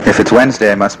If it's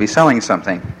Wednesday, I must be selling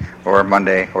something, or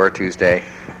Monday, or Tuesday,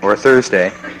 or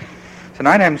Thursday.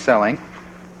 Tonight I'm selling...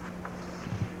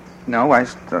 No, I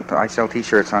sell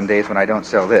T-shirts on days when I don't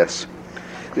sell this.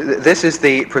 This is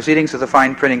the Proceedings of the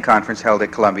Fine Printing Conference held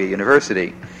at Columbia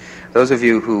University. Those of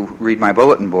you who read my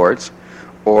bulletin boards,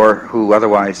 or who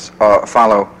otherwise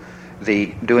follow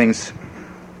the doings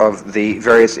of the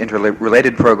various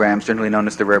interrelated programs, generally known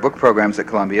as the Rare Book programs at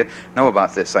Columbia, know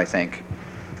about this, I think.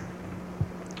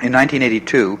 In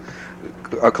 1982,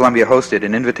 Columbia hosted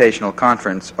an invitational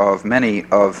conference of many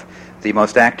of the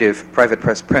most active private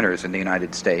press printers in the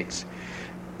United States,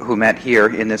 who met here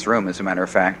in this room, as a matter of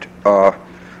fact,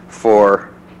 for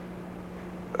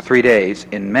 3 days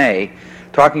in May,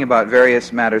 talking about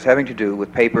various matters having to do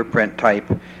with paper, print, type,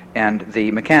 and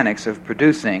the mechanics of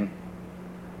producing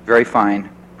very fine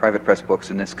private press books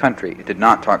in this country. It did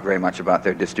not talk very much about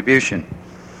their distribution.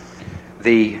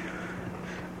 The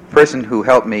person who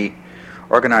helped me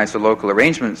organize the local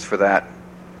arrangements for that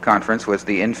conference was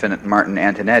the infinite Martin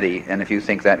Antonetti, and if you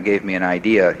think that gave me an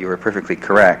idea, you were perfectly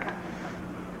correct.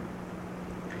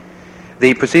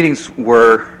 The proceedings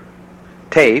were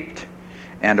taped,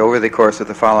 and over the course of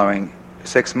the following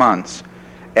 6 months,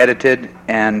 edited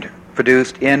and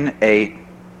produced in an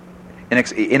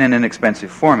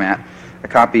inexpensive format, a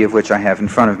copy of which I have in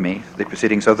front of me, the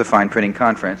Proceedings of the Fine Printing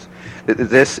Conference.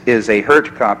 This is a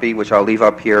Hurt copy, which I'll leave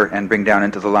up here and bring down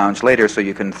into the lounge later so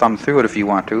you can thumb through it if you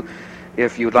want to.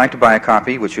 If you would like to buy a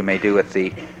copy, which you may do at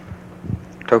the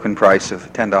token price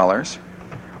of $10,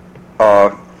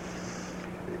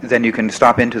 then you can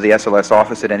stop into the SLS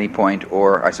office at any point,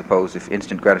 or I suppose if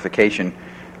instant gratification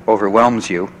overwhelms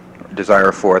you,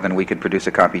 desire for, then we could produce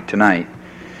a copy tonight.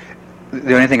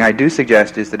 The only thing I do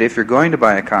suggest is that if you're going to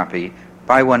buy a copy,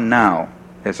 buy one now.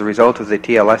 As a result of the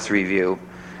TLS review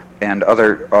and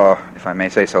other, if I may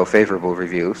say so, favorable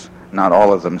reviews, not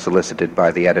all of them solicited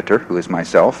by the editor, who is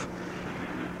myself,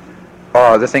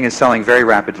 the thing is selling very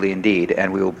rapidly indeed,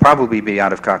 and we will probably be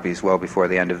out of copies well before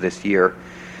the end of this year.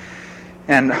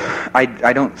 And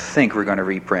I don't think we're going to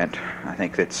reprint. I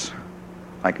think it's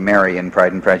like Mary in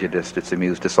Pride and Prejudice. It's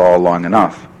amused us all long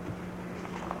enough.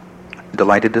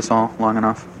 Delighted us all long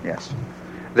enough? Yes.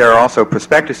 There are also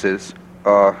prospectuses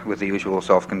with the usual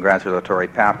self-congratulatory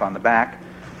pap on the back,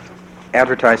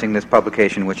 advertising this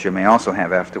publication, which you may also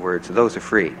have afterwards. Those are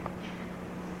free.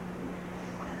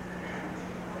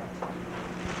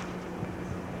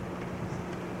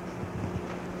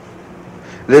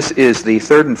 This is the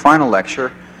third and final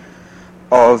lecture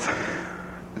of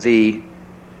the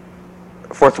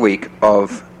fourth week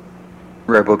of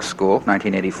Rare Books School,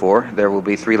 1984. There will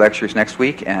be 3 lectures next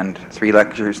week and 3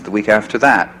 lectures the week after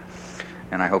that.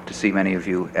 And I hope to see many of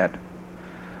you at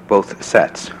both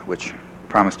sets, which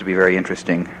promise to be very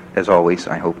interesting, as always.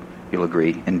 I hope you'll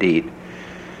agree, indeed.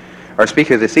 Our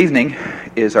speaker this evening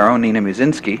is our own Nina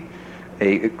Musinski,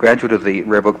 a graduate of the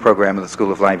Rare Book program of the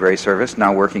School of Library Service,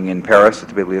 now working in Paris at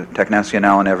the Bibliothèque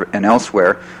Nationale and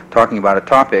elsewhere, talking about a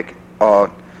topic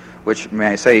which, may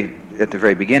I say, at the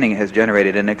very beginning, has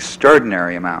generated an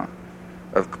extraordinary amount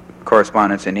of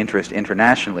correspondence and interest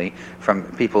internationally from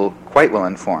people quite well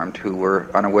informed who were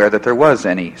unaware that there was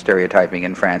any stereotyping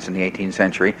in France in the 18th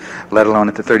century, let alone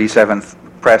at the 37th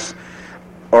Press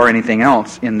or anything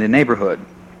else in the neighborhood.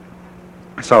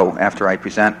 So, after I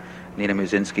present Nina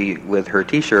Musinski with her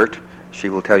T-shirt, she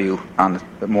will tell you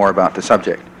more about the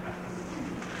subject.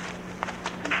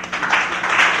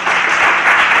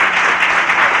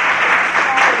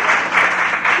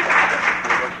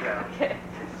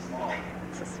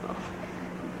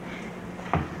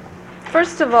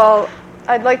 First of all,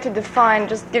 I'd like to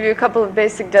give you a couple of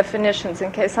basic definitions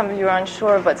in case some of you are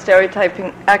unsure of what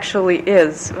stereotyping actually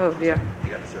is. Oh, dear.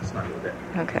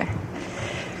 Okay.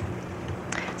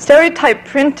 Stereotype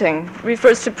printing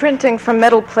refers to printing from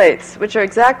metal plates, which are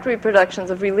exact reproductions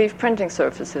of relief printing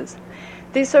surfaces.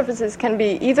 These surfaces can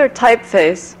be either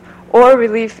typeface or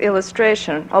relief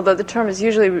illustration, although the term is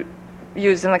usually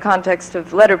used in the context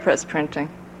of letterpress printing.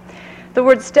 The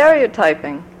word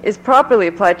stereotyping is properly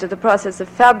applied to the process of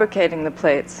fabricating the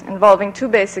plates, involving 2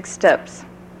 basic steps.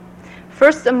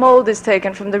 First, a mold is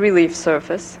taken from the relief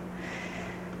surface.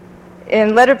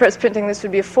 In letterpress printing, this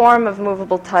would be a form of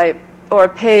movable type, or a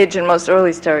page in most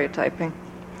early stereotyping.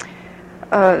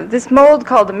 This mold,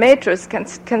 called a matrix, can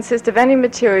consist of any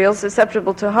material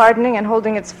susceptible to hardening and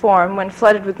holding its form when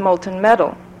flooded with molten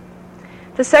metal.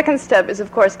 The second step is,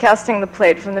 of course, casting the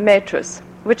plate from the matrix,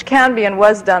 which can be and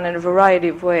was done in a variety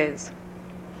of ways.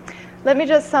 Let me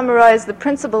just summarize the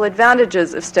principal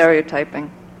advantages of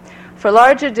stereotyping. For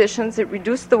large editions, it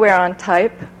reduced the wear on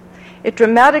type. It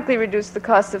dramatically reduced the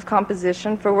cost of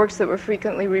composition for works that were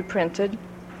frequently reprinted.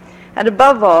 And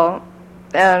above all,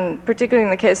 and particularly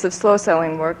in the case of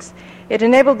slow-selling works, it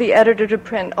enabled the editor to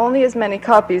print only as many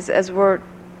copies as were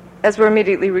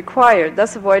immediately required,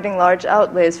 thus avoiding large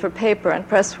outlays for paper and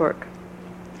press work.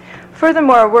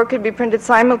 Furthermore, a work could be printed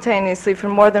simultaneously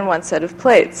from more than one set of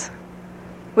plates,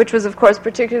 which was, of course,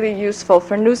 particularly useful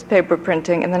for newspaper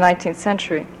printing in the 19th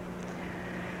century.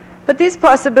 But these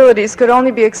possibilities could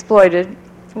only be exploited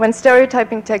when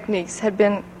stereotyping techniques had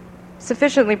been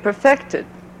sufficiently perfected.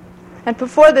 And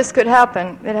before this could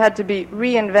happen, it had to be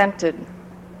reinvented,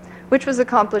 which was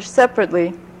accomplished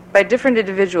separately by different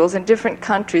individuals in different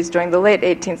countries during the late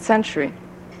 18th century.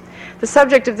 The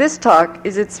subject of this talk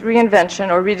is its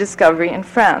reinvention or rediscovery in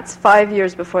France, 5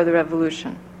 years before the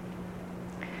Revolution.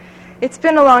 It's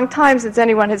been a long time since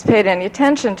anyone has paid any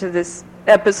attention to this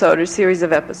episode or series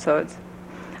of episodes,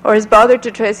 or has bothered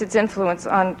to trace its influence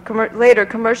on later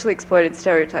commercially exploited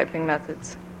stereotyping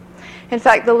methods. In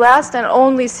fact, the last and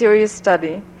only serious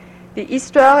study, the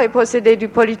Histoire et procédés du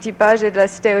polytypage et de la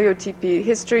stéréotypie,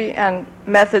 History and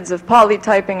Methods of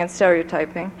Polytyping and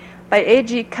Stereotyping, by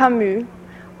A.G. Camus,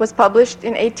 was published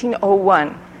in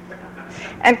 1801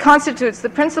 and constitutes the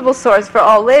principal source for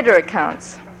all later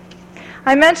accounts.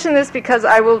 I mention this because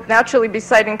I will naturally be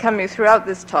citing Camus throughout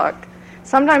this talk,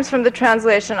 sometimes from the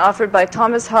translation offered by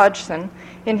Thomas Hodgson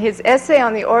in his Essay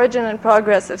on the Origin and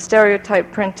Progress of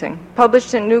Stereotype Printing,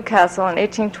 published in Newcastle in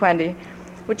 1820,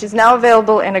 which is now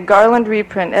available in a Garland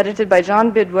reprint edited by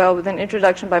John Bidwell with an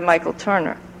introduction by Michael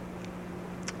Turner,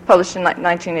 published in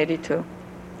 1982.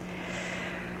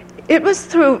 It was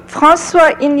through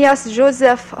François Ignace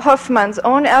Joseph Hoffmann's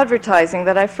own advertising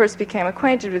that I first became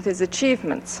acquainted with his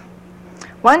achievements.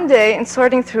 One day, in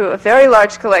sorting through a very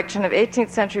large collection of 18th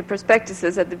century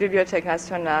prospectuses at the Bibliothèque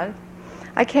Nationale,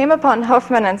 I came upon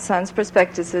Hoffmann & Sons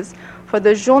prospectuses for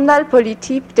the Journal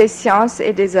Polytype des Sciences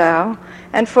et des Arts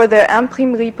and for their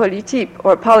Imprimerie Polytype,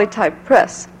 or Polytype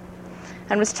Press,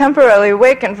 and was temporarily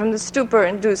awakened from the stupor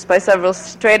induced by several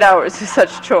straight hours of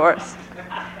such chores.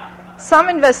 Some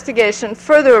investigation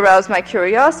further aroused my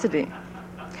curiosity,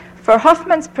 for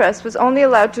Hoffmann's press was only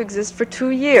allowed to exist for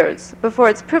 2 years before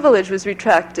its privilege was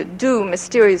retracted, due,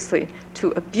 mysteriously,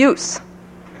 to abuse.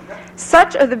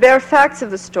 Such are the bare facts of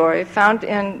the story found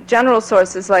in general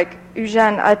sources like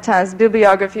Eugène Attin's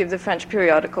Bibliography of the French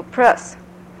Periodical Press.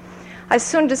 I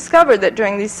soon discovered that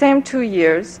during these same 2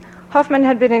 years, Hoffmann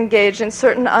had been engaged in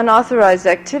certain unauthorized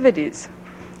activities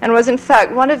and was in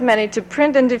fact one of many to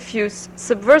print and diffuse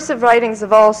subversive writings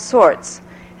of all sorts,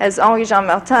 as Henri-Jean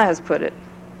Martin has put it.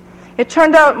 It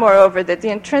turned out, moreover, that the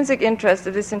intrinsic interest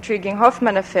of this intriguing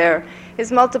Hoffmann affair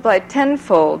is multiplied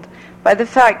tenfold by the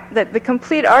fact that the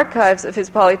complete archives of his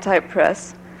Polytype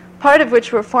press, part of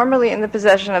which were formerly in the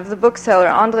possession of the bookseller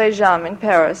André James in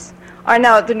Paris, are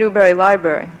now at the Newberry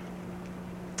Library.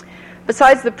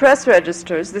 Besides the press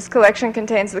registers, this collection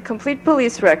contains the complete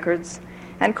police records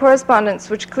and correspondence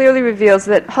which clearly reveals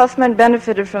that Hoffmann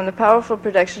benefited from the powerful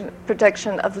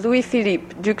protection of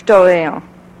Louis-Philippe, Duc d'Orléans.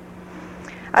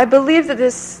 I believe that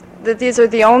these are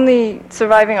the only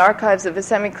surviving archives of a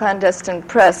semi-clandestine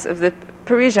press, of the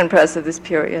Parisian press of this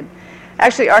period.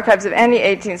 Actually, archives of any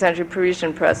 18th century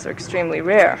Parisian press are extremely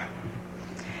rare.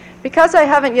 Because I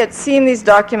haven't yet seen these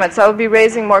documents, I will be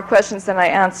raising more questions than I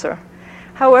answer.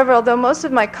 However, although most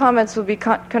of my comments will be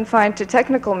confined to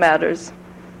technical matters,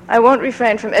 I won't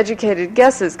refrain from educated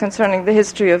guesses concerning the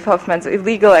history of Hoffmann's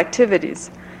illegal activities,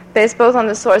 based both on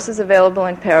the sources available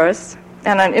in Paris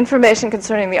and on information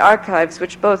concerning the archives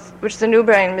which the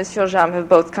Newberry and Monsieur James have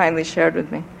both kindly shared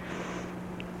with me.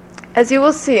 As you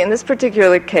will see, in this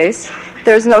particular case,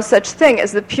 there is no such thing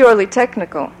as the purely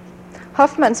technical.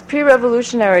 Hoffmann's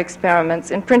pre-revolutionary experiments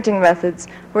in printing methods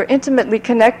were intimately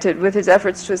connected with his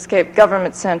efforts to escape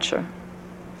government censure.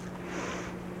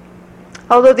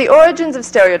 Although the origins of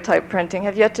stereotype printing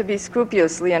have yet to be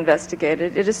scrupulously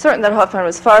investigated, it is certain that Hoffmann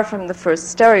was far from the first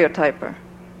stereotyper.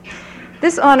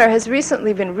 This honor has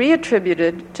recently been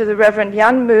reattributed to the Reverend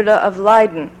Jan Müller of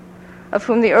Leiden, of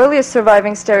whom the earliest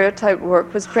surviving stereotype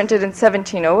work was printed in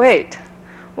 1708.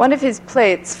 One of his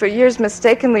plates, for years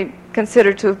mistakenly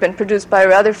considered to have been produced by a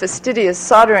rather fastidious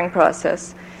soldering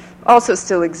process, also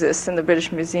still exists in the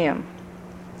British Museum.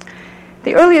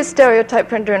 The earliest stereotype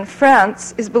printer in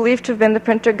France is believed to have been the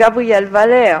printer Gabriel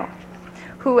Valère,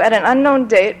 who at an unknown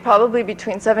date, probably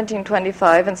between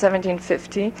 1725 and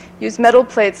 1750, used metal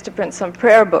plates to print some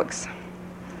prayer books.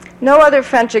 No other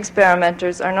French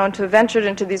experimenters are known to have ventured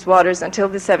into these waters until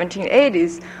the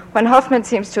 1780s, when Hoffmann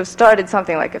seems to have started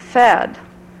something like a fad.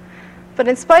 But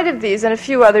in spite of these and a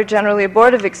few other generally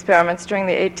abortive experiments during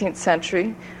the 18th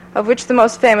century, of which the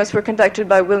most famous were conducted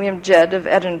by William Jedd of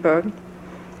Edinburgh,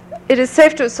 it is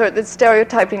safe to assert that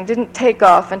stereotyping didn't take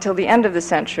off until the end of the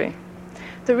century.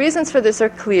 The reasons for this are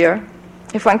clear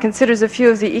if one considers a few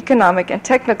of the economic and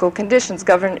technical conditions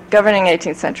governing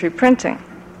 18th century printing.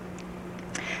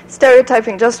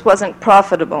 Stereotyping just wasn't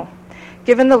profitable.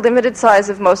 Given the limited size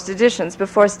of most editions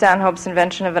before Stanhope's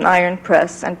invention of an iron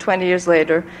press and 20 years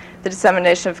later the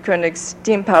dissemination of Koenig's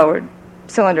steam-powered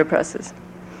cylinder presses.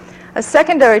 A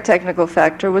secondary technical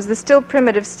factor was the still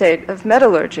primitive state of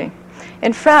metallurgy.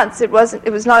 In France, it was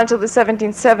not until the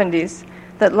 1770s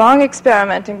that long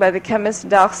experimenting by the chemist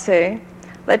Darcet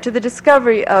led to the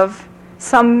discovery of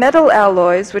some metal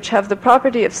alloys which have the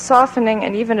property of softening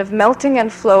and even of melting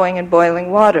and flowing in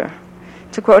boiling water,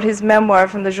 to quote his memoir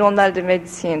from the Journal de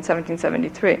Médecine,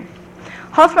 1773.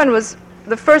 Hofmann was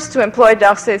the first to employ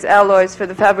Darcet's alloys for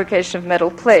the fabrication of metal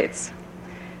plates.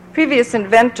 Previous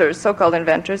inventors, so-called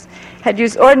inventors, had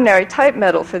used ordinary type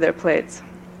metal for their plates.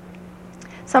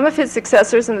 Some of his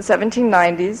successors in the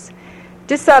 1790s,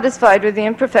 dissatisfied with the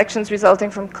imperfections resulting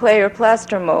from clay or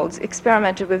plaster molds,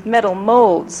 experimented with metal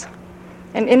molds,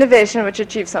 an innovation which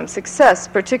achieved some success,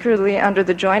 particularly under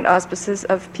the joint auspices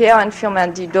of Pierre and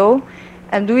Firmin Didot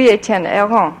and Louis-Étienne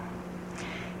Héron.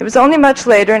 It was only much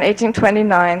later, in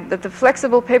 1829, that the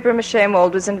flexible papier-mâché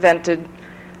mold was invented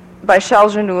by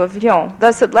Charles Genoux of Lyon,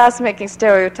 thus at last making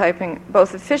stereotyping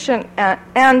both efficient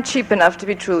and cheap enough to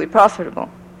be truly profitable.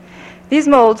 These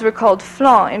molds were called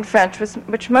flancs in French,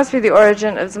 which must be the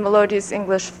origin of the melodious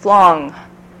English flong.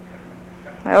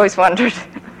 I always wondered.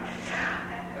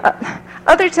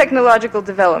 Other technological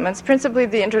developments, principally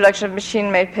the introduction of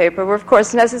machine-made paper, were of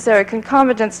course necessary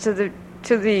concomitants to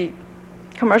the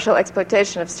commercial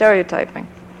exploitation of stereotyping.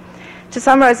 To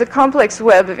summarize a complex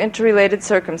web of interrelated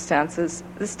circumstances,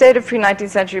 the state of pre-19th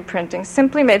century printing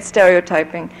simply made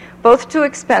stereotyping both too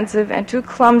expensive and too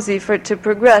clumsy for it to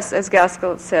progress, as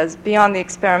Gaskell says, beyond the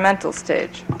experimental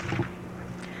stage.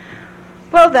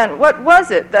 Well then, what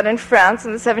was it that in France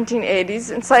in the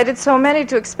 1780s incited so many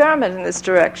to experiment in this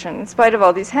direction, in spite of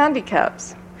all these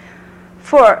handicaps?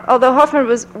 For, although Hofmann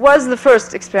was the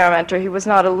first experimenter, he was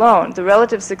not alone. The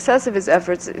relative success of his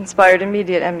efforts inspired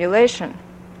immediate emulation.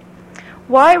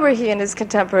 Why were he and his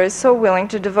contemporaries so willing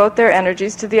to devote their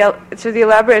energies to the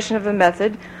elaboration of a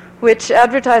method which,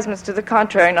 advertisements to the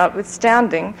contrary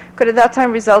notwithstanding, could at that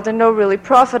time result in no really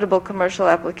profitable commercial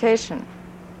application?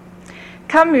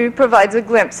 Camus provides a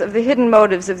glimpse of the hidden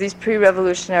motives of these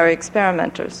pre-revolutionary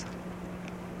experimenters.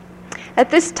 At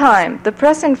this time, the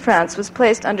press in France was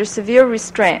placed under severe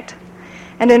restraint,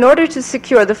 and in order to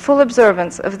secure the full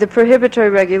observance of the prohibitory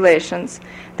regulations,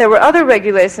 there were other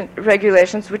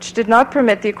regulations which did not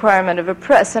permit the acquirement of a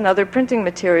press and other printing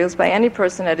materials by any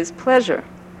person at his pleasure.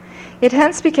 It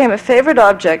hence became a favorite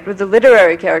object with the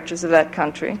literary characters of that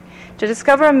country to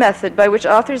discover a method by which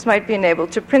authors might be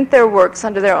enabled to print their works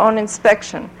under their own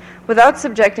inspection without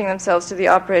subjecting themselves to the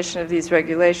operation of these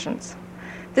regulations.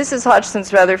 This is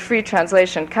Hodgson's rather free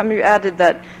translation. Camus added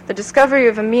that the discovery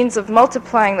of a means of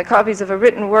multiplying the copies of a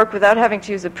written work without having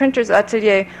to use a printer's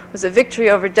atelier was a victory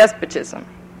over despotism.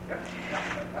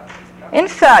 In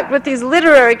fact, what these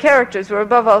literary characters were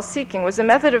above all seeking was a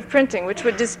method of printing which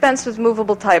would dispense with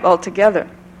movable type altogether,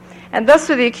 and thus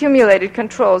with the accumulated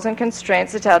controls and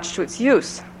constraints attached to its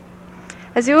use.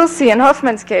 As you will see, in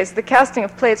Hofmann's case, the casting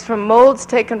of plates from molds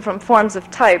taken from forms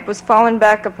of type was fallen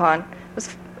back upon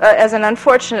as an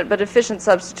unfortunate but efficient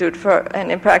substitute for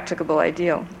an impracticable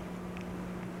ideal.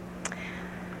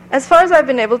 As far as I've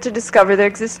been able to discover, there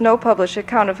exists no published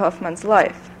account of Hofmann's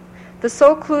life. The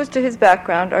sole clues to his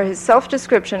background are his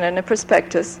self-description in a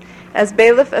prospectus as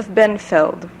bailiff of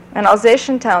Benfeld, an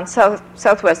Alsatian town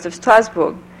southwest of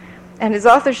Strasbourg, and his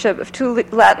authorship of two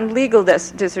Latin legal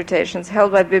dissertations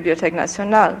held by Bibliothèque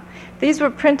Nationale. These were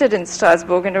printed in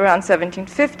Strasbourg in around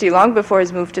 1750, long before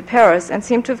his move to Paris, and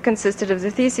seem to have consisted of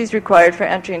the theses required for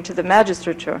entry into the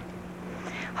magistrature.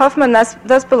 Hofmann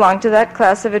thus belonged to that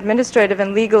class of administrative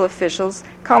and legal officials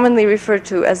commonly referred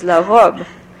to as la robe,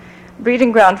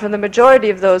 breeding ground for the majority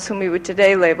of those whom we would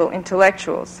today label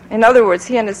intellectuals. In other words,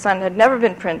 he and his son had never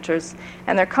been printers,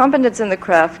 and their competence in the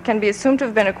craft can be assumed to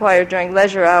have been acquired during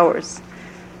leisure hours.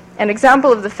 An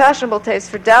example of the fashionable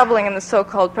taste for dabbling in the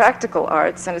so-called practical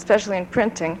arts, and especially in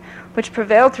printing, which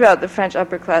prevailed throughout the French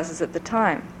upper classes at the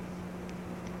time.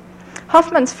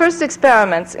 Hofmann's first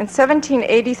experiments in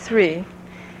 1783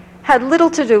 had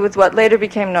little to do with what later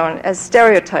became known as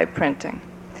stereotype printing.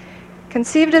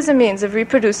 Conceived as a means of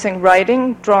reproducing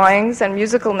writing, drawings, and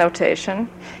musical notation,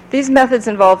 these methods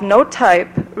involved no type,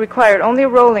 required only a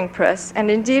rolling press, and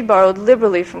indeed borrowed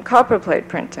liberally from copperplate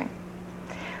printing.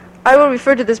 I will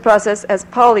refer to this process as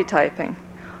polytyping.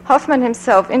 Hofmann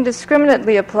himself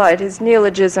indiscriminately applied his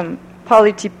neologism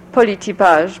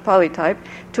polytype,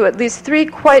 to at least 3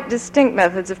 quite distinct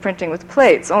methods of printing with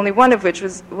plates, only one of which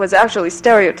was actually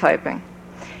stereotyping.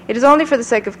 It is only for the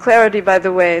sake of clarity, by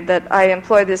the way, that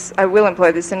I will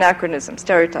employ this anachronism,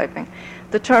 stereotyping.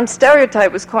 The term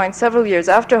stereotype was coined several years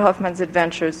after Hoffmann's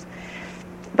adventures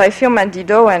by Firmin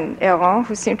Didot and Héron,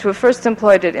 who seem to have first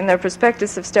employed it in their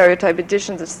prospectus of stereotype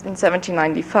editions in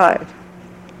 1795.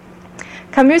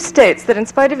 Camus states that in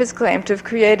spite of his claim to have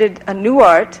created a new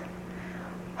art,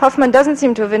 Hoffmann doesn't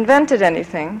seem to have invented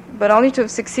anything, but only to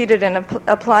have succeeded in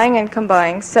applying and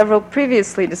combining several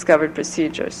previously discovered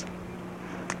procedures.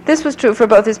 This was true for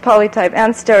both his polytype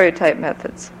and stereotype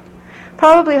methods.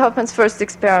 Probably Hoffmann's first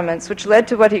experiments, which led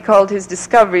to what he called his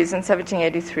discoveries in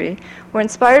 1783, were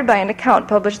inspired by an account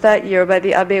published that year by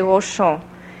the Abbé Rochon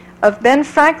of Ben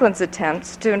Franklin's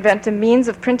attempts to invent a means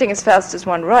of printing as fast as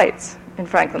one writes, in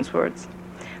Franklin's words.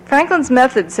 Franklin's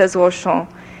method, says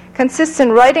Rochon, consists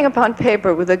in writing upon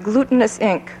paper with a glutinous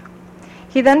ink.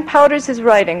 He then powders his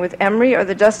writing with emery or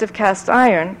the dust of cast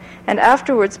iron, and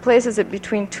afterwards places it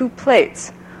between 2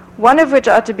 plates, one of which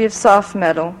ought to be of soft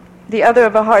metal, the other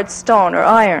of a hard stone or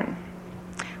iron.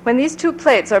 When these 2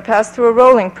 plates are passed through a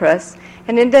rolling press,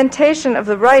 an indentation of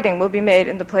the writing will be made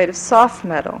in the plate of soft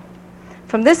metal.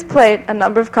 From this plate, a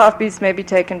number of copies may be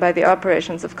taken by the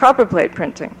operations of copperplate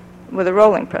printing with a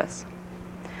rolling press.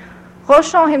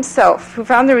 Rochon himself, who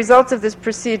found the results of this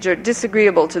procedure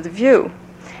disagreeable to the view,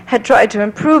 had tried to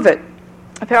improve it,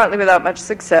 apparently without much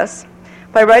success,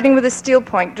 by writing with a steel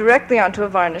point directly onto a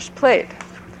varnished plate,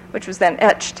 which was then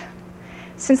etched.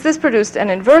 Since this produced an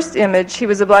inversed image, he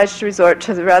was obliged to resort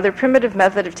to the rather primitive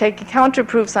method of taking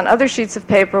counterproofs on other sheets of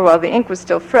paper while the ink was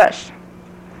still fresh.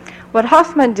 What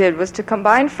Hoffmann did was to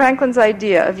combine Franklin's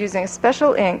idea of using a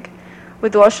special ink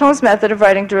with Rochon's method of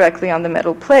writing directly on the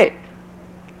metal plate.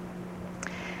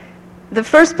 The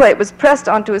first plate was pressed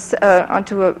onto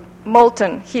a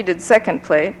molten, heated second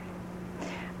plate,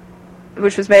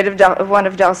 which was made of one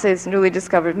of Darcet's newly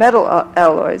discovered metal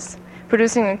alloys,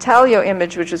 producing an intaglio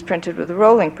image which was printed with a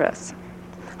rolling press.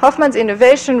 Hoffmann's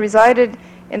innovation resided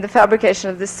in the fabrication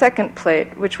of this second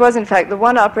plate, which was in fact the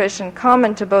one operation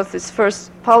common to both his first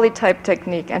polytype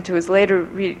technique and to his later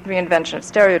reinvention of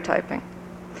stereotyping.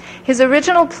 His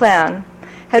original plan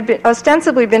had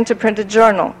ostensibly been to print a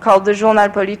journal called the Journal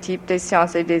Polytype des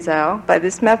Sciences et des Arts by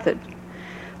this method.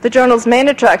 The journal's main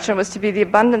attraction was to be the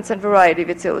abundance and variety of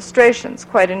its illustrations,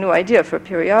 quite a new idea for a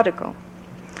periodical.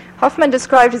 Hoffmann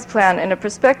described his plan in a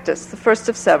prospectus, the first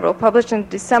of several, published in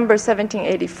December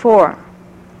 1784.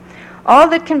 All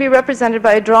that can be represented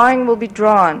by a drawing will be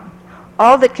drawn.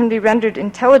 All that can be rendered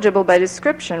intelligible by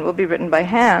description will be written by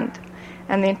hand,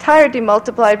 and the entirety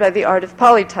multiplied by the art of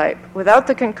polytype, without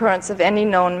the concurrence of any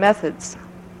known methods.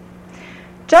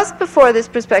 Just before this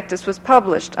prospectus was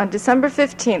published, on December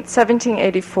 15,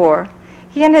 1784,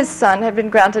 he and his son had been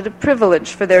granted a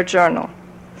privilege for their journal.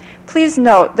 Please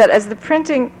note that as the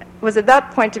printing was at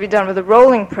that point to be done with a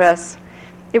rolling press,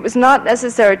 it was not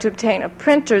necessary to obtain a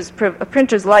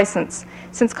printer's license,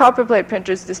 since copperplate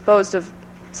printers disposed of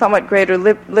somewhat greater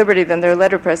liberty than their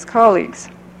letterpress colleagues.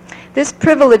 This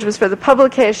privilege was for the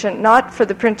publication, not for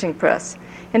the printing press.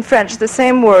 In French, the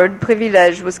same word,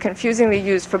 privilège, was confusingly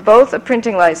used for both a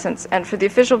printing license and for the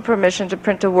official permission to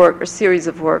print a work or series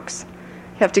of works.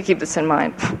 You have to keep this in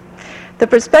mind. The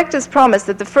prospectus promised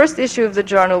that the first issue of the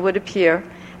journal would appear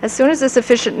as soon as a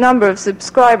sufficient number of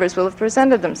subscribers will have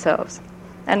presented themselves.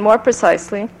 And more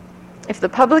precisely, if the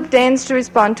public deigns to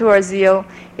respond to our zeal,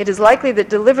 it is likely that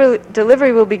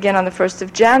delivery will begin on the 1st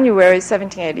of January,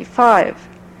 1785.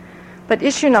 But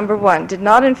issue number 1 did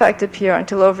not in fact appear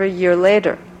until over a year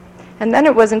later, and then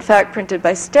it was in fact printed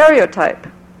by stereotype.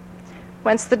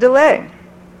 Whence the delay?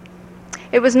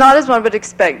 It was not as one would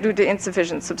expect due to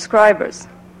insufficient subscribers.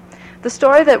 The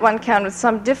story that one can with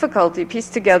some difficulty piece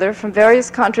together from various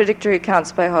contradictory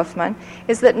accounts by Hoffmann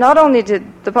is that not only did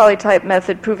the polytype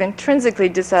method prove intrinsically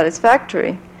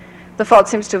dissatisfactory, the fault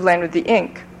seems to have lain with the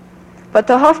ink, but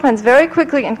the Hoffmanns very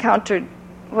quickly encountered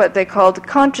what they called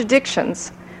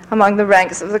contradictions among the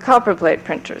ranks of the copperplate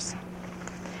printers.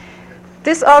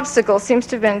 This obstacle seems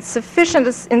to have been sufficient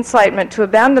incitement to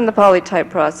abandon the polytype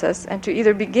process and to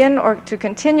either begin or to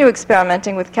continue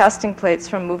experimenting with casting plates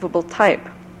from movable type.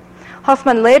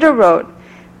 Hoffmann later wrote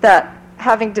that,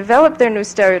 having developed their new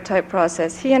stereotype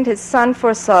process, he and his son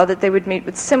foresaw that they would meet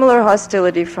with similar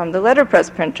hostility from the letterpress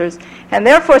printers and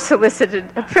therefore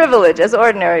solicited a privilege as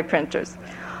ordinary printers.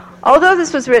 Although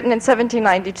this was written in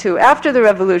 1792, after the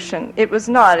Revolution, it was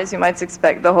not, as you might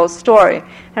expect, the whole story,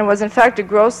 and was in fact a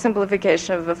gross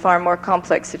simplification of a far more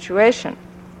complex situation.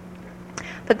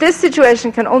 But this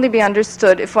situation can only be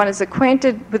understood if one is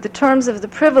acquainted with the terms of the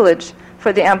privilege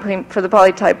for the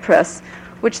polytype press,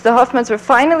 which the Hoffmanns were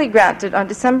finally granted on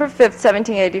December 5th,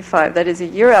 1785, that is a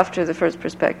year after the first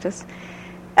prospectus,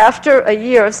 after a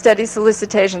year of steady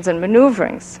solicitations and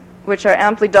maneuverings, which are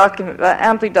amply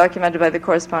documented by the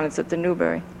correspondence at the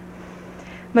Newbery.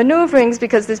 Maneuverings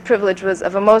because this privilege was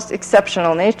of a most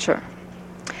exceptional nature.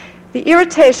 The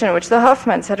irritation which the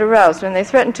Hoffmanns had aroused when they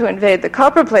threatened to invade the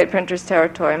copperplate printers'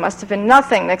 territory must have been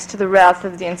nothing next to the wrath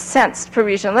of the incensed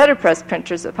Parisian letterpress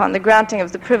printers upon the granting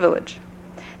of the privilege.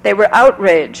 They were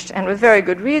outraged, and with very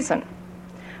good reason.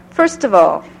 First of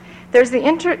all, there's the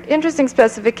interesting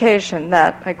specification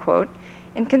that, I quote,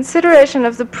 "In consideration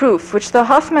of the proof which the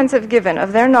Hoffmanns have given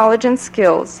of their knowledge and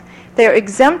skills, they are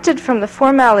exempted from the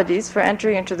formalities for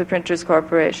entry into the Printers'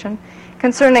 Corporation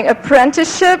concerning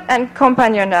apprenticeship and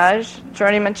compagnonnage,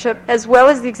 journeymanship, as well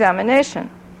as the examination."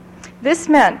 This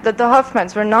meant that the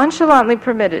Hoffmanns were nonchalantly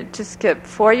permitted to skip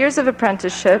 4 years of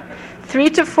apprenticeship, 3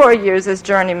 to 4 years as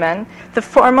journeymen, the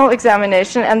formal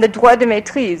examination, and the droit de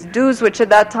maîtrise, dues which at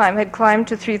that time had climbed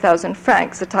to 3,000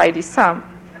 francs, a tidy sum.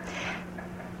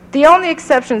 The only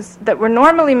exceptions that were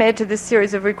normally made to this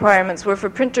series of requirements were for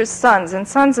printers' sons and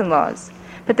sons-in-laws,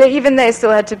 but even they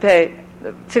still had to pay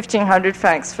 1,500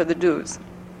 francs for the dues.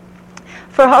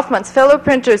 For Hoffmann's fellow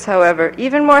printers, however,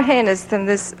 even more heinous than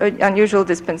this unusual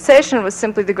dispensation was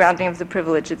simply the granting of the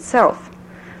privilege itself.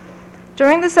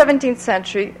 During the 17th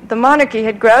century, the monarchy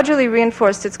had gradually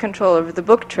reinforced its control over the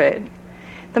book trade.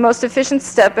 The most efficient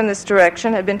step in this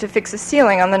direction had been to fix a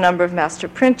ceiling on the number of master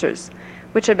printers,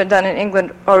 which had been done in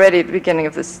England already at the beginning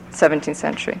of the 17th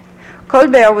century.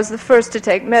 Colbert was the first to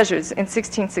take measures in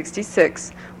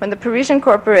 1666, when the Parisian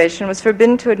corporation was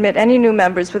forbidden to admit any new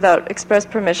members without express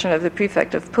permission of the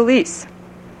prefect of police.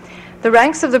 The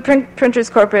ranks of the printers'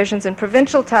 corporations in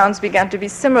provincial towns began to be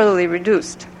similarly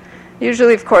reduced,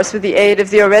 usually, of course, with the aid of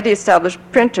the already established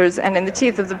printers and in the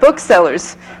teeth of the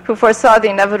booksellers, who foresaw the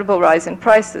inevitable rise in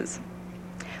prices.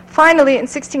 Finally, in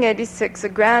 1686, a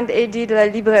grand Édit de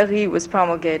la Librairie was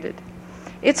promulgated.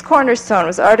 Its cornerstone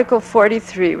was Article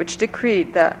 43, which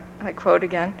decreed that, I quote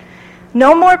again,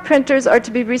 "No more printers are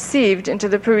to be received into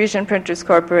the Parisian Printers'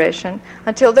 Corporation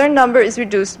until their number is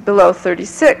reduced below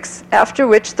 36, after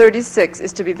which 36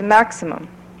 is to be the maximum."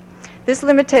 This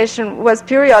limitation was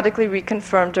periodically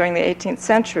reconfirmed during the 18th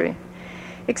century.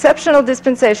 Exceptional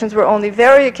dispensations were only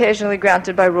very occasionally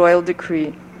granted by royal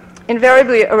decree,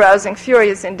 invariably arousing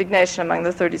furious indignation among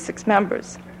the 36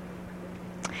 members.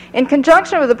 In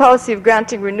conjunction with the policy of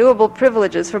granting renewable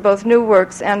privileges for both new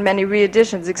works and many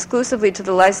reeditions exclusively to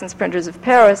the licensed printers of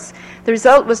Paris, the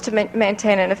result was to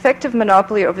maintain an effective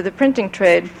monopoly over the printing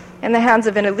trade in the hands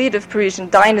of an elite of Parisian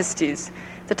dynasties,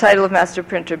 the title of master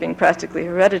printer being practically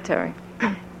hereditary.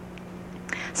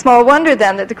 Small wonder,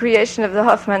 then, that the creation of the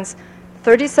Hoffmanns'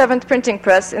 37th printing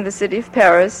press in the city of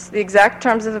Paris, the exact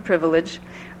terms of the privilege,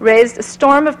 raised a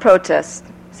storm of protest,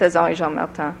 says Henri-Jean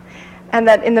Martin, and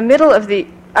that in the middle of the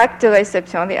acte de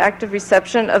réception, the act of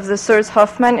reception of the Sirs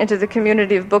Hoffmann into the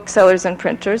community of booksellers and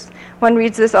printers, one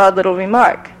reads this odd little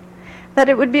remark, that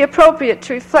it would be appropriate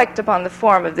to reflect upon the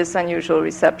form of this unusual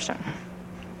reception.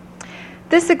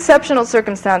 This exceptional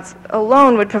circumstance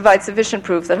alone would provide sufficient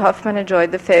proof that Hoffmann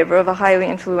enjoyed the favor of a highly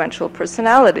influential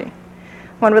personality.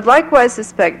 One would likewise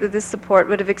suspect that this support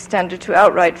would have extended to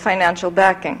outright financial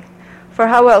backing, for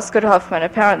how else could Hoffmann,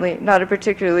 apparently not a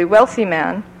particularly wealthy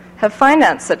man, have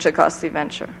financed such a costly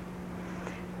venture?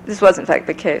 This was, in fact,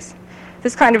 the case.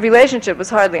 This kind of relationship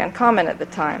was hardly uncommon at the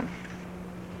time.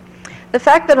 The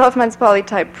fact that Hoffmann's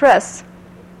polytype press,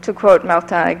 to quote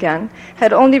Martin again,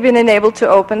 had only been enabled to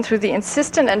open through the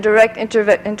insistent and direct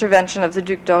intervention of the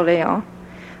Duc d'Orléans,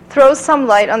 throws some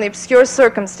light on the obscure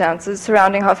circumstances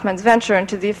surrounding Hoffmann's venture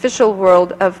into the official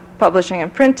world of publishing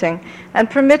and printing, and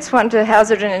permits one to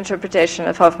hazard an interpretation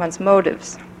of Hoffmann's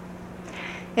motives.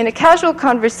 In a casual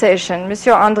conversation,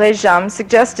 Monsieur André Jamme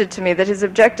suggested to me that his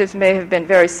objectives may have been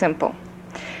very simple,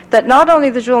 that not only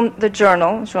the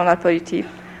journal, Journal Politique,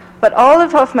 but all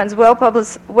of Hoffmann's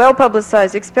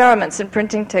well-publicized experiments in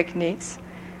printing techniques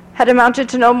had amounted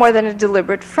to no more than a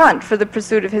deliberate front for the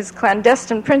pursuit of his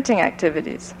clandestine printing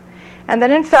activities, and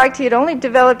that in fact he had only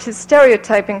developed his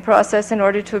stereotyping process in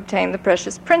order to obtain the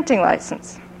precious printing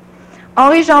license.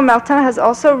 Henri-Jean Martin has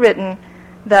also written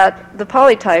that the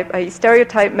polytype, a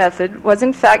stereotype method, was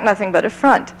in fact nothing but a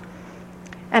front,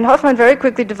 and Hoffmann very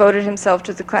quickly devoted himself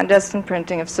to the clandestine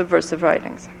printing of subversive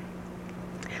writings.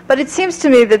 But it seems to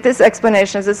me that this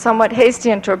explanation is a somewhat hasty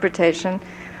interpretation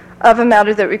of a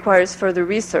matter that requires further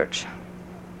research.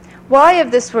 Why,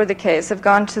 if this were the case, have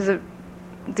gone to the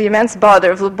the immense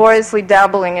bother of laboriously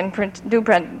dabbling in new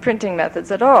printing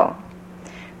methods at all.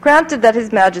 Granted that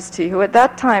His Majesty, who at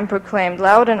that time proclaimed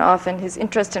loud and often his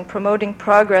interest in promoting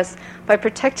progress by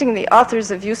protecting the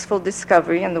authors of useful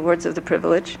discovery, in the words of the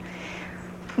privilege,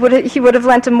 he would have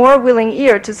lent a more willing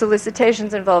ear to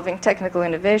solicitations involving technical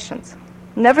innovations.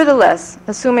 Nevertheless,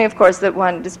 assuming, of course, that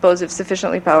one disposed of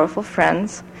sufficiently powerful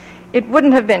friends, it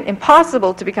wouldn't have been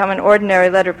impossible to become an ordinary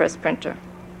letterpress printer.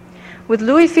 With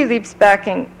Louis Philippe's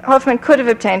backing, Hoffmann could have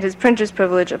obtained his printer's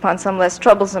privilege upon some less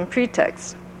troublesome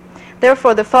pretext.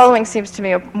 Therefore, the following seems to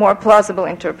me a more plausible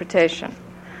interpretation.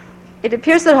 It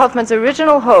appears that Hoffmann's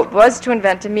original hope was to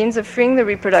invent a means of freeing the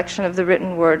reproduction of the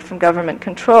written word from government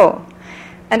control.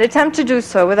 An attempt to do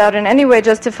so without in any way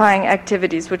justifying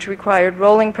activities which required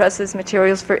rolling presses,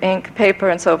 materials for ink, paper,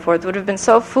 and so forth would have been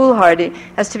so foolhardy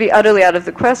as to be utterly out of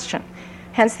the question.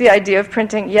 Hence the idea of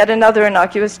printing yet another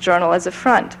innocuous journal as a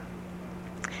front.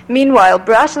 Meanwhile,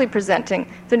 brashly presenting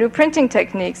the new printing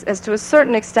techniques as to a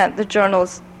certain extent the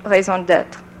journal's raison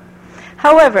d'etre.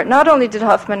 However, not only did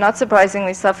Hoffmann not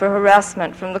surprisingly suffer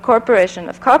harassment from the Corporation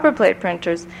of Copperplate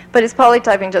Printers, but his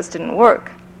polytyping just didn't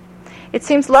work. It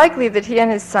seems likely that he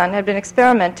and his son had been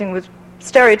experimenting with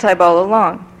stereotype all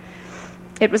along.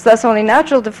 It was thus only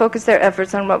natural to focus their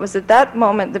efforts on what was at that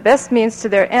moment the best means to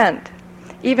their end,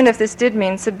 even if this did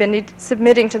mean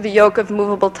submitting to the yoke of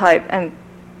movable type and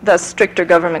thus stricter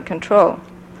government control.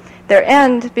 Their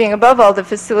end being above all the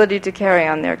facility to carry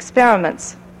on their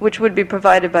experiments, which would be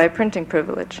provided by a printing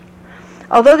privilege.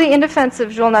 Although the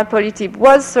inoffensive Journal Politique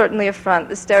was certainly a front,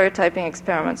 the stereotyping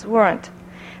experiments weren't.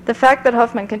 The fact that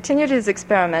Hoffmann continued his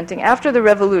experimenting after the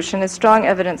revolution is strong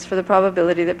evidence for the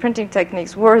probability that printing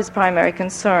techniques were his primary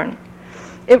concern.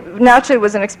 It naturally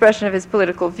was an expression of his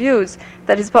political views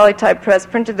that his polytype press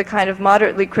printed the kind of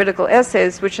moderately critical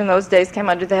essays which in those days came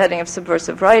under the heading of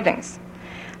subversive writings.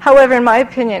 However, in my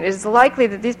opinion, it is likely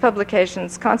that these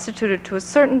publications constituted to a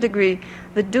certain degree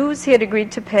the dues he had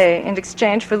agreed to pay in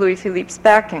exchange for Louis Philippe's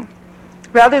backing,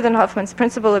 rather than Hoffmann's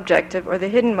principal objective or the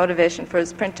hidden motivation for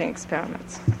his printing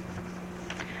experiments.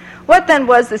 What then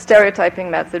was the stereotyping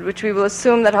method, which we will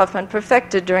assume that Hoffmann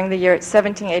perfected during the year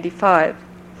 1785?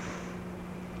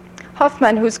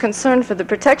 Hoffmann, whose concern for the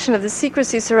protection of the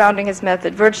secrecy surrounding his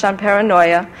method verged on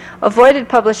paranoia, avoided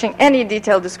publishing any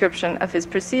detailed description of his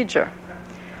procedure.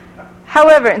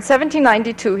 However, in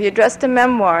 1792, he addressed a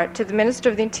memoir to the Minister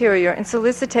of the Interior in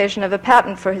solicitation of a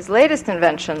patent for his latest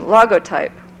invention,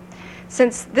 logotype.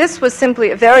 Since this was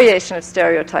simply a variation of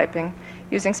stereotyping,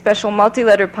 using special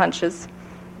multi-letter punches,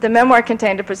 the memoir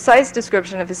contained a precise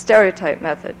description of his stereotype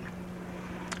method.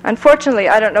 Unfortunately,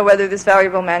 I don't know whether this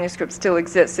valuable manuscript still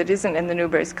exists. It isn't in the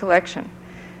Newberry's collection.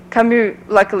 Camus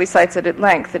luckily cites it at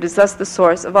length. It is thus the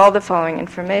source of all the following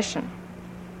information.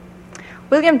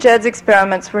 William Jedd's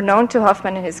experiments were known to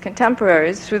Hoffmann and his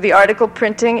contemporaries through the article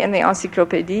Printing in the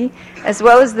Encyclopédie, as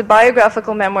well as the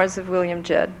biographical memoirs of William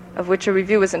Jedd, of which a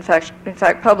review was in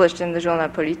fact published in the Journal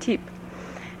Politique.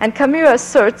 And Camus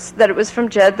asserts that it was from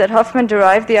Jedd that Hoffmann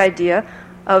derived the idea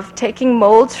of taking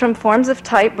molds from forms of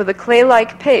type with a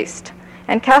clay-like paste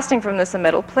and casting from this a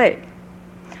metal plate.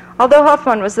 Although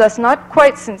Hoffmann was thus not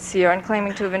quite sincere in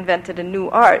claiming to have invented a new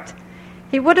art,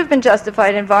 he would have been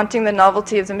justified in vaunting the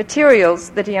novelty of the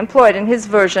materials that he employed in his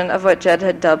version of what Jedd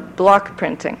had dubbed block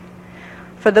printing.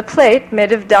 For the plate,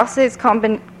 made of Darcet's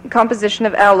composition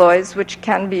of alloys, which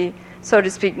can be, so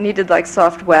to speak, kneaded like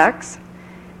soft wax,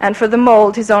 and for the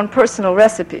mold, his own personal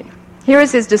recipe. Here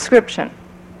is his description.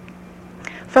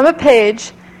 From a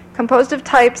page, composed of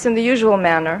types in the usual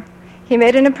manner, he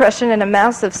made an impression in a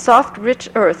mass of soft, rich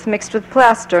earth mixed with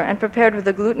plaster and prepared with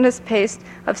a glutinous paste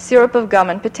of syrup of gum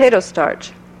and potato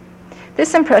starch.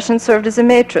 This impression served as a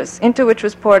matrix, into which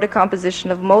was poured a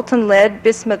composition of molten lead,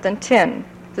 bismuth, and tin.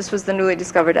 This was the newly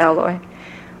discovered alloy,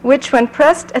 which, when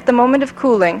pressed at the moment of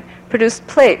cooling, produced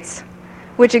plates,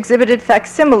 which exhibited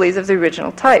facsimiles of the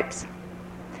original types.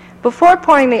 Before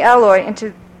pouring the alloy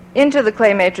into the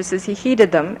clay matrices, he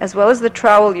heated them, as well as the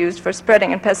trowel used for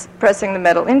spreading and pressing the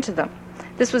metal into them.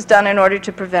 This was done in order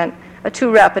to prevent a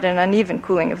too rapid and uneven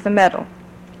cooling of the metal.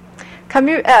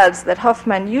 Camus adds that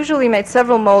Hoffmann usually made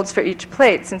several molds for each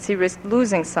plate, since he risked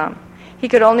losing some. He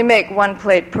could only make one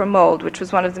plate per mold, which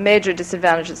was one of the major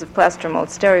disadvantages of plaster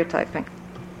mold stereotyping.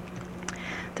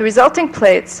 The resulting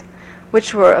plates,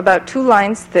 which were about 2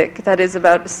 lines thick, that is,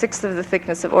 about 1/6 of the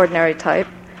thickness of ordinary type,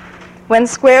 when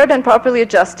squared and properly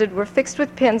adjusted, were fixed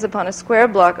with pins upon a square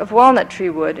block of walnut tree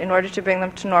wood in order to bring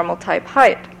them to normal type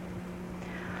height.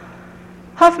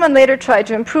 Hoffmann later tried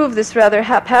to improve this rather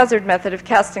haphazard method of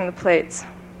casting the plates.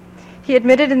 He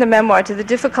admitted in the memoir to the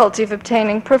difficulty of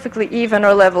obtaining perfectly even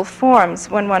or level forms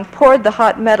when one poured the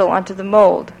hot metal onto the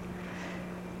mold,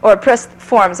 or pressed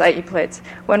forms, i.e. plates,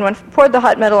 when one poured the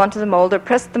hot metal onto the mold or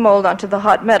pressed the mold onto the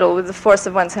hot metal with the force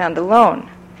of one's hand alone.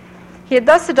 He had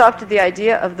thus adopted the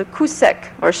idea of the coup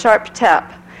sec, or sharp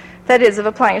tap, that is, of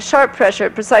applying a sharp pressure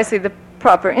at precisely the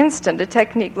proper instant, a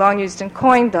technique long used in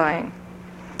coin dyeing,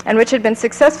 and which had been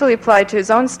successfully applied to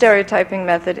his own stereotyping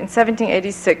method in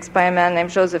 1786 by a man named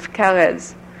Joseph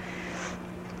Carrez.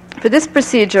 For this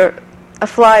procedure, a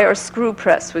fly or screw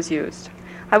press was used.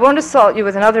 I won't assault you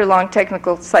with another long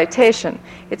technical citation.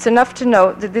 It's enough to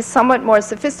note that this somewhat more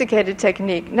sophisticated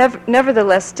technique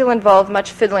nevertheless still involved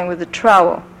much fiddling with the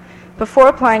trowel. Before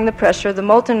applying the pressure, the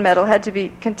molten metal had to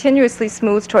be continuously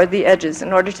smoothed toward the edges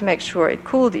in order to make sure it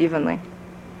cooled evenly.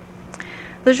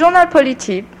 The Journal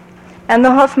Politique and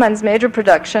the Hoffmann's major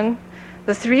production,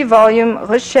 the 3-volume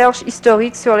Recherche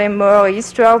historique sur les morts et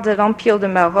histoire de l'Empire de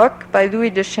Maroc by Louis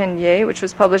de Chénier, which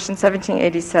was published in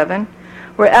 1787,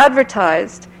 were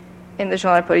advertised in the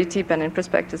Journal Politique and in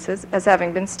prospectuses as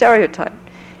having been stereotyped.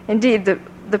 Indeed,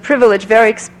 the privilege very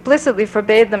explicitly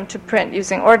forbade them to print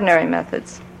using ordinary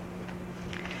methods.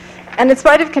 And in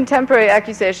spite of contemporary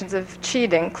accusations of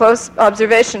cheating, close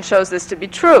observation shows this to be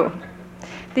true.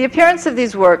 The appearance of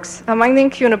these works among the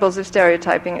incunables of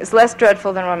stereotyping is less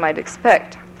dreadful than one might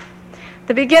expect.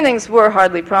 The beginnings were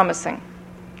hardly promising.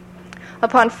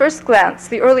 Upon first glance,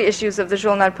 the early issues of the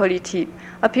Journal Politique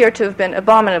appear to have been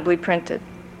abominably printed.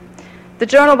 The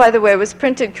journal, by the way, was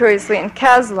printed curiously in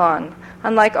Caslon,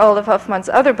 unlike all of Hoffmann's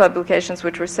other publications,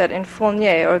 which were set in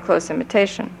Fournier or close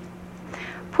imitation.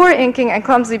 Poor inking and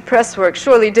clumsy presswork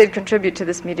surely did contribute to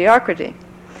this mediocrity.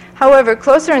 However,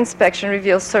 closer inspection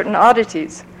reveals certain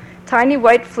oddities: tiny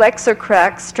white flecks or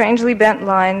cracks, strangely bent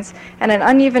lines, and an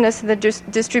unevenness in the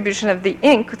distribution of the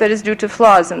ink that is due to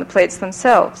flaws in the plates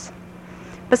themselves.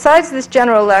 Besides this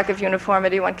general lack of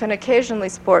uniformity, one can occasionally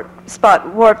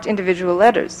spot warped individual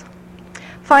letters.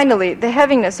 Finally, the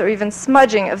heaviness or even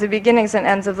smudging of the beginnings and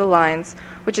ends of the lines,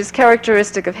 which is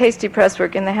characteristic of hasty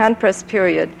presswork in the hand-press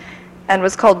period and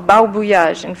was called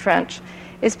barbouillage in French,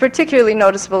 is particularly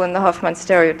noticeable in the Hoffmann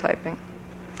stereotyping.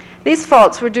 These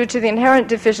faults were due to the inherent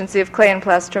deficiency of clay and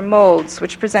plaster molds,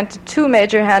 which presented two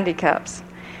major handicaps.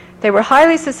 They were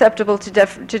highly susceptible to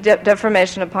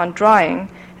deformation upon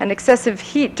drying, and excessive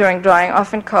heat during drying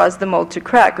often caused the mold to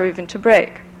crack or even to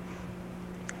break.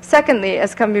 Secondly,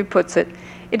 as Camus puts it,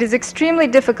 it is extremely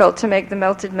difficult to make the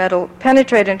melted metal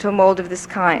penetrate into a mold of this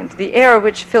kind, the air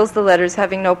which fills the letters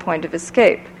having no point of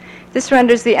escape. This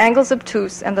renders the angles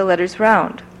obtuse and the letters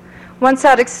round. One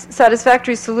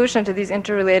satisfactory solution to these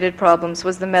interrelated problems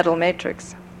was the metal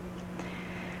matrix.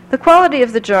 The quality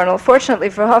of the journal, fortunately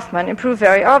for Hoffmann, improved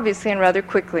very obviously and rather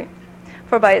quickly,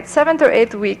 for by its 7th or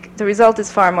 8th week, the result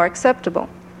is far more acceptable.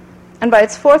 And by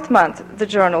its 4th month, the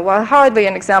journal, while hardly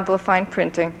an example of fine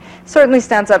printing, certainly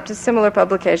stands up to similar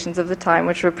publications of the time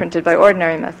which were printed by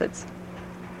ordinary methods.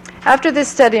 After this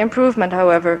steady improvement,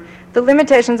 however, the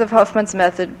limitations of Hoffmann's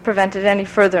method prevented any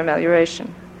further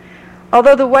amelioration.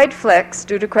 Although the white flecks,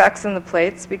 due to cracks in the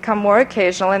plates, become more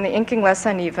occasional and the inking less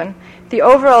uneven, the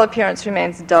overall appearance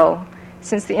remains dull,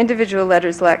 since the individual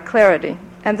letters lack clarity.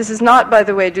 And this is not, by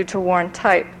the way, due to worn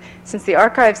type, since the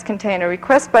archives contain a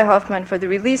request by Hoffmann for the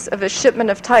release of a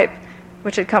shipment of type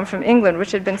which had come from England,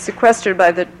 which had been sequestered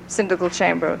by the Syndical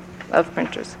Chamber of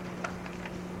Printers.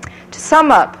 To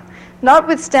sum up,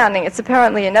 notwithstanding its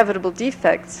apparently inevitable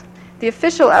defects, the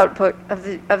official output of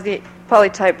the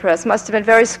polytype press must have been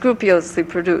very scrupulously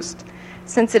produced,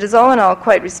 since it is all in all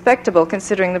quite respectable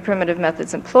considering the primitive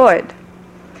methods employed.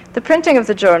 The printing of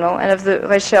the journal and of the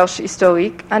Recherche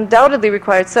historique undoubtedly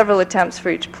required several attempts for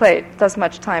each plate, thus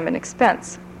much time and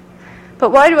expense. But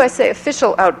why do I say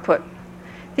official output?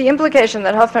 The implication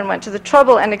that Hoffmann went to the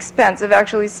trouble and expense of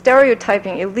actually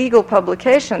stereotyping illegal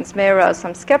publications may arouse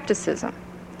some skepticism.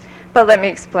 But let me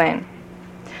explain.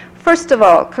 First of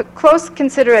all, close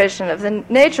consideration of the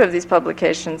nature of these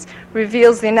publications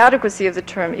reveals the inadequacy of the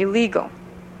term illegal.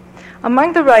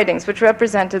 Among the writings which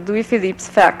represented Louis Philippe's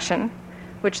faction,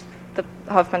 which the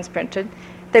Hoffmanns printed,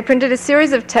 they printed a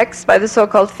series of texts by the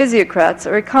so-called physiocrats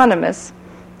or economists,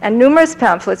 and numerous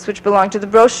pamphlets which belonged to the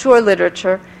brochure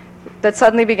literature that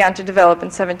suddenly began to develop in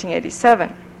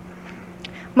 1787.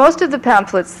 Most of the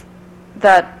pamphlets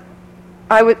that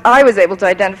I was able to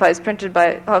identify as printed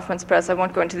by Hoffmann's press, I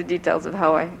won't go into the details of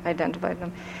how I identified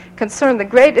them, concerned the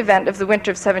great event of the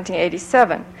winter of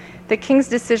 1787, the king's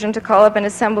decision to call up an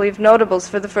assembly of notables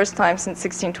for the first time since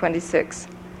 1626.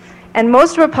 And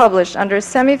most were published under a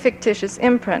semi-fictitious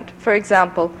imprint. For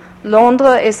example,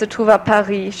 Londres et se trouve à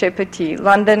Paris chez Petit,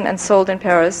 London and sold in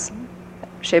Paris,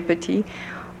 chez Petit,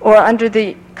 or under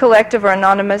the collective or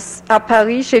anonymous À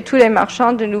Paris chez tous les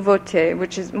marchands de nouveautés,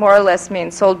 which is more or less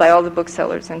means sold by all the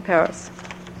booksellers in Paris.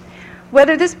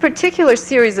 Whether this particular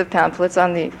series of pamphlets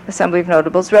on the Assembly of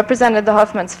Notables represented the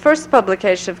Hoffmanns' first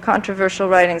publication of controversial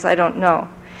writings, I don't know.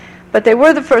 But they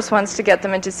were the first ones to get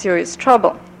them into serious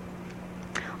trouble.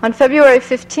 On February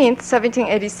 15,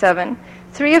 1787,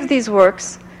 3 of these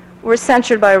works were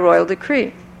censured by a royal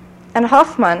decree. And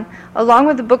Hoffmann, along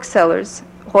with the booksellers,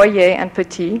 Royer and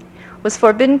Petit, was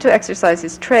forbidden to exercise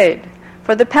his trade.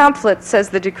 For the pamphlets, says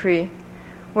the decree,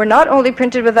 were not only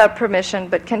printed without permission,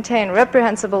 but contain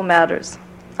reprehensible matters.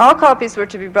 All copies were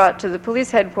to be brought to the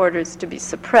police headquarters to be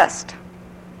suppressed.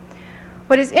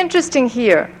 What is interesting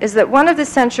here is that one of the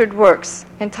censured works,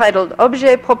 entitled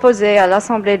Objets proposés à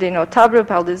l'Assemblée des Notables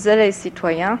par de zélés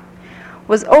citoyens,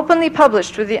 was openly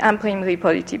published with the Imprimerie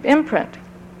Politique imprint.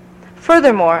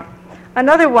 Furthermore,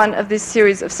 another one of this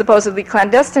series of supposedly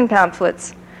clandestine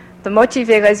pamphlets, the Motifs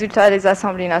et résultats des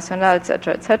Assemblées nationales,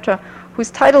 etc., etc.,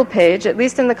 whose title page, at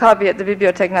least in the copy at the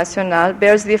Bibliothèque Nationale,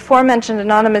 bears the aforementioned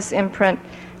anonymous imprint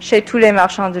Chez tous les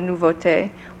marchands de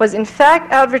nouveautés, was in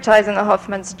fact advertised in the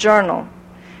Hoffmanns' journal.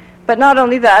 But not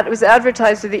only that, it was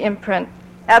advertised with the imprint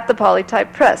at the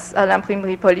Polytype Press, à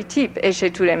l'Imprimerie Politique et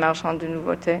chez tous les marchands de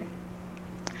nouveautés.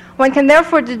 One can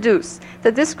therefore deduce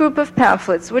that this group of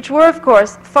pamphlets, which were, of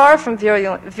course, far from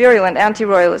virulent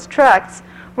anti-royalist tracts,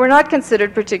 were not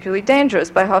considered particularly dangerous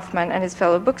by Hoffmann and his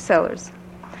fellow booksellers.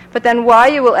 But then why,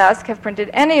 you will ask, have printed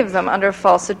any of them under a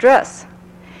false address?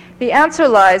 The answer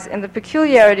lies in the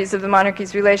peculiarities of the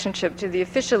monarchy's relationship to the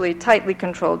officially tightly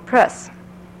controlled press.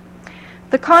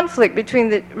 The conflict between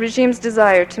the regime's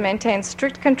desire to maintain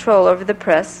strict control over the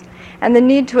press and the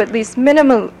need to at least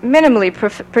minimally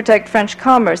protect French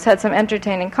commerce had some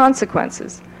entertaining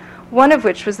consequences, one of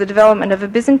which was the development of a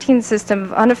Byzantine system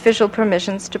of unofficial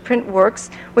permissions to print works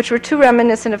which were too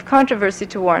reminiscent of controversy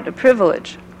to warrant a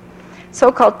privilege.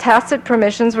 So-called tacit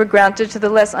permissions were granted to the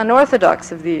less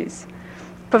unorthodox of these,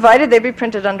 provided they be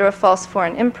printed under a false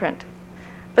foreign imprint.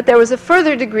 But there was a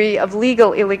further degree of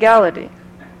legal illegality.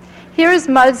 Here is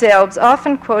Malesherbes'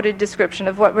 often quoted description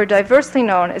of what were diversely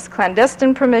known as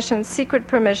clandestine permissions, secret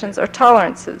permissions, or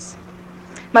tolerances.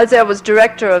 Malesherbes was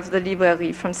director of the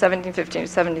Librairie from 1715 to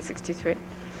 1763.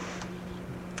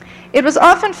 It was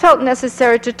often felt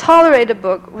necessary to tolerate a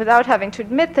book without having to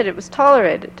admit that it was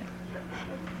tolerated.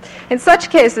 In such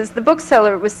cases, the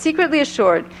bookseller was secretly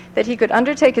assured that he could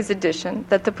undertake his edition,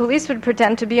 that the police would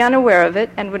pretend to be unaware of it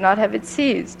and would not have it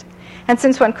seized. And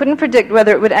since one couldn't predict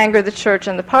whether it would anger the church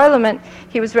and the parliament,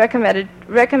 he was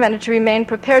recommended to remain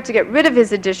prepared to get rid of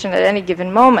his edition at any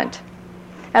given moment,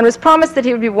 and was promised that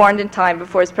he would be warned in time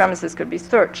before his premises could be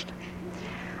searched.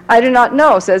 I do not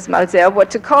know, says Malesherbes,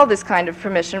 what to call this kind of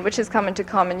permission which has come into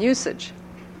common usage.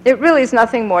 It really is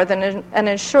nothing more than an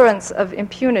assurance of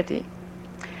impunity.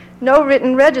 No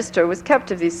written register was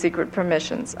kept of these secret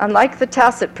permissions, unlike the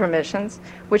tacit permissions,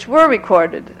 which were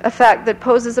recorded, a fact that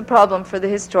poses a problem for the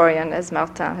historian, as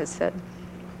Martin has said.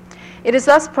 It is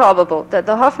thus probable that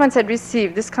the Hoffmanns had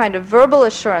received this kind of verbal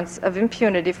assurance of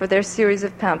impunity for their series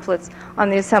of pamphlets on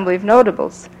the Assembly of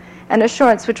Notables, an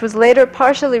assurance which was later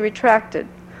partially retracted,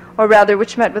 or rather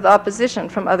which met with opposition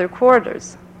from other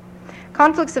quarters.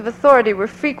 Conflicts of authority were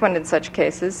frequent in such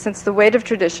cases, since the weight of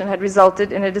tradition had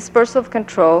resulted in a dispersal of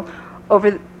control over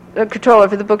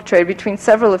the book trade between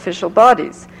several official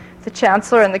bodies, the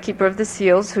Chancellor and the Keeper of the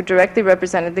Seals, who directly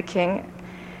represented the King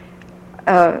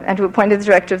and who appointed the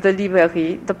director of the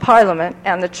Librairie, the Parliament,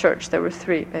 and the Church. There were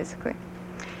 3, basically.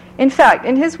 In fact,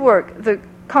 in his work, The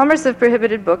Commerce of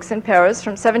Prohibited Books in Paris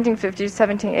from 1750 to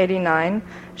 1789,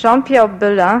 Jean-Pierre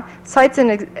Belin cites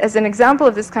as an example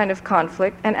of this kind of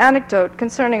conflict an anecdote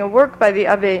concerning a work by the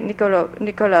Abbé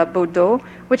Nicolas Baudot,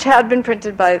 which had been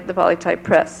printed by the Polytype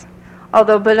Press,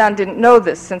 although Belin didn't know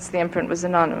this since the imprint was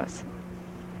anonymous.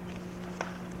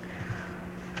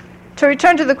 To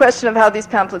return to the question of how these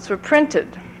pamphlets were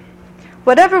printed,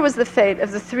 whatever was the fate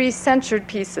of the 3 censured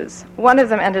pieces, one of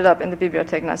them ended up in the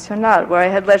Bibliothèque Nationale, where I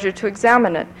had leisure to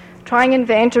examine it, trying in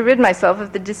vain to rid myself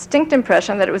of the distinct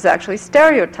impression that it was actually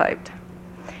stereotyped.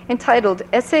 Entitled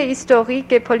Essai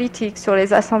historique et politique sur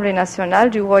les Assemblées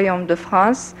nationales du Royaume de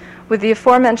France, with the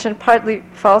aforementioned partly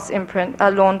false imprint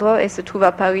à Londres et se trouve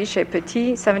à Paris chez Petit,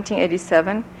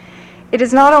 1787, it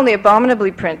is not only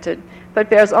abominably printed, but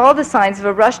bears all the signs of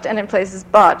a rushed and in places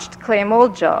botched clay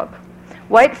mold job.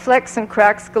 White flecks and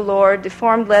cracks galore,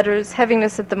 deformed letters,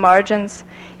 heaviness at the margins.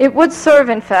 It would serve,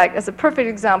 in fact, as a perfect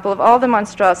example of all the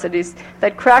monstrosities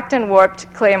that cracked and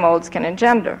warped clay molds can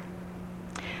engender.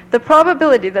 The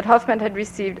probability that Hoffmann had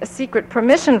received a secret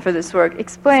permission for this work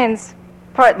explains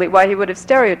partly why he would have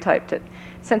stereotyped it.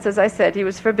 since, as I said, he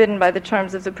was forbidden by the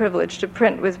terms of the privilege to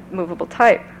print with movable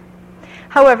type.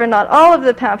 However, not all of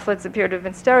the pamphlets appear to have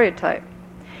been stereotyped.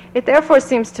 It therefore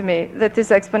seems to me that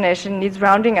this explanation needs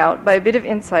rounding out by a bit of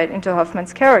insight into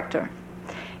Hoffmann's character.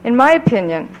 In my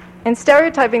opinion, in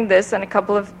stereotyping this and a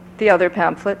couple of the other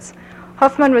pamphlets,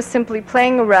 Hoffmann was simply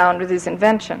playing around with his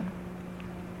invention.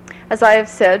 As I have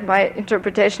said, my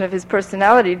interpretation of his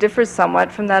personality differs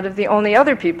somewhat from that of the only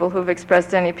other people who have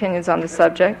expressed any opinions on the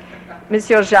subject,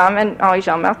 Monsieur Jahm and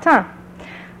Henri-Jean Martin.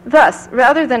 Thus,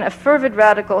 rather than a fervid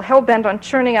radical hell-bent on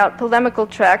churning out polemical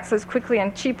tracts as quickly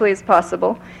and cheaply as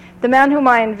possible, the man whom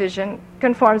I envision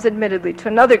conforms admittedly to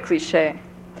another cliché,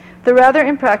 the rather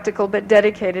impractical but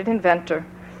dedicated inventor,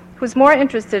 who's more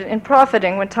interested in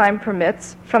profiting when time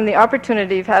permits from the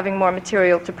opportunity of having more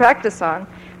material to practice on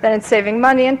than in saving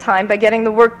money and time by getting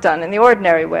the work done in the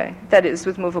ordinary way, that is,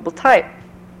 with movable type.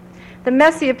 The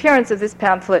messy appearance of this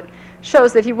pamphlet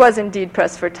shows that he was indeed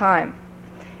pressed for time,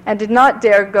 and did not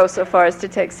dare go so far as to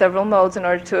take several molds in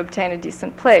order to obtain a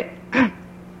decent plate.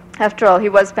 After all, he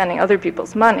was spending other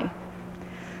people's money.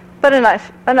 But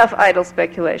enough idle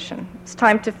speculation. It's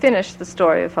time to finish the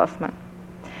story of Hoffmann.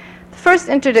 The first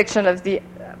interdiction of the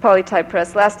polytype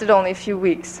press lasted only a few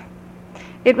weeks.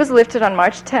 It was lifted on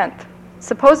March 10th,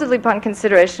 supposedly upon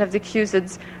consideration of the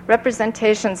accused's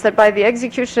representations that by the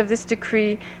execution of this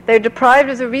decree they are deprived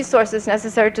of the resources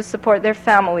necessary to support their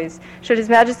families, should His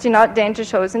Majesty not deign to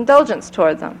show his indulgence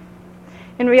toward them.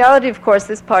 In reality, of course,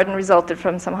 this pardon resulted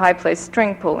from some high-placed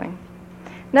string-pulling.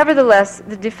 Nevertheless,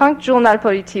 the defunct Journal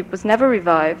Politique was never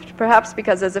revived, perhaps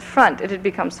because as a front it had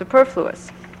become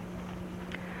superfluous.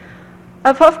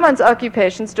 Of Hoffmann's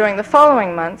occupations during the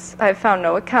following months, I have found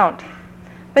no account,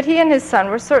 but he and his son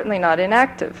were certainly not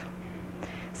inactive.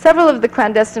 Several of the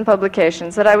clandestine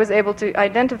publications that I was able to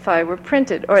identify were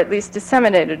printed or at least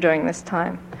disseminated during this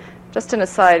time. Just an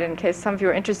aside, in case some of you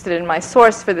are interested in my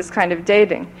source for this kind of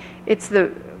dating, it's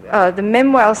the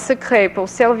Mémoires secrets pour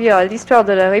servir à l'histoire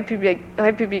de la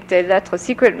République des Lettres,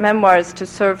 secret memoirs to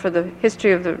serve for the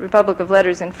history of the Republic of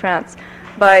Letters in France,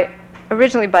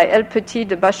 originally by El Petit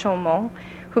de Bachaumont,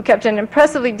 who kept an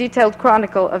impressively detailed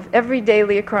chronicle of every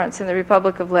daily occurrence in the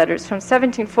Republic of Letters from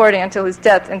 1740 until his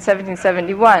death in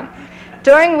 1771,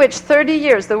 during which 30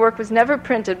 years the work was never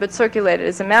printed but circulated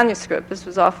as a manuscript.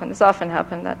 This often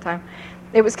happened that time.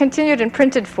 It was continued in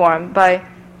printed form by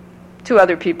two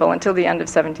other people until the end of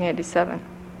 1787.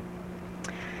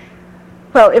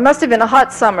 Well, it must have been a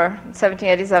hot summer,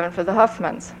 1787, for the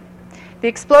Hoffmanns. The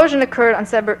explosion occurred on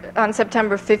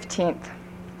September 15th.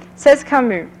 Says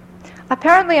Camus,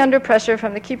 apparently under pressure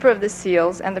from the Keeper of the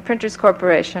Seals and the Printers'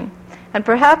 Corporation, and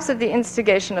perhaps at the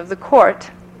instigation of the court,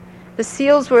 the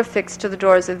seals were affixed to the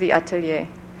doors of the atelier,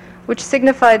 which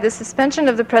signified the suspension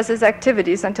of the press's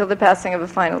activities until the passing of a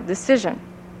final decision.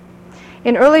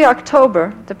 In early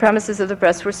October, the premises of the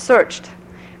press were searched,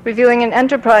 revealing an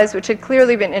enterprise which had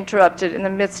clearly been interrupted in the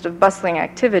midst of bustling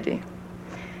activity.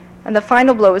 And the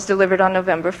final blow was delivered on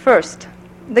November 1st.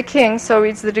 The king, so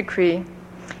reads the decree,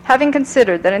 having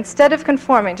considered that instead of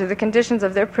conforming to the conditions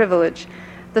of their privilege,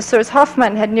 the Sirs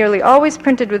Hoffmann had nearly always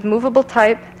printed with movable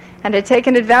type and had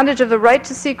taken advantage of the right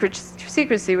to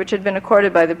secrecy which had been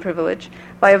accorded by the privilege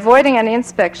by avoiding any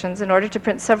inspections in order to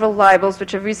print several libels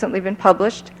which have recently been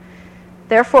published,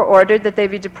 therefore ordered that they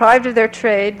be deprived of their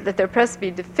trade, that their press be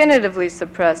definitively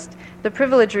suppressed, the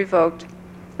privilege revoked,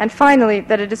 and finally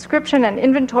that a description and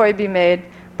inventory be made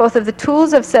both of the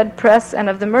tools of said press and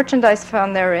of the merchandise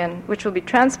found therein, which will be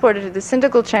transported to the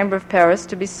Syndical Chamber of Paris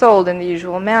to be sold in the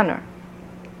usual manner.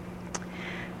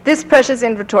 This precious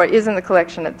inventory is in the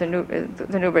collection at the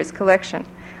Newberry's collection.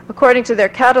 According to their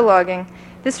cataloging,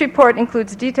 this report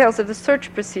includes details of the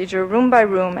search procedure room by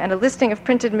room and a listing of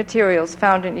printed materials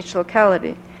found in each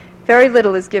locality. Very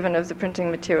little is given of the printing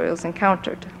materials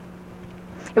encountered.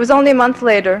 It was only a month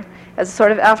later, as a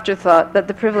sort of afterthought, that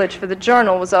the privilege for the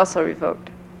journal was also revoked.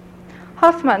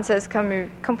 Hoffmann, says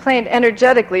Camus, complained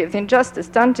energetically of the injustice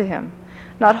done to him,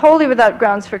 not wholly without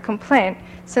grounds for complaint,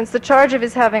 since the charge of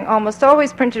his having almost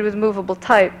always printed with movable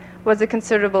type was a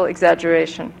considerable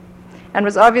exaggeration, and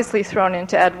was obviously thrown in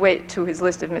to add weight to his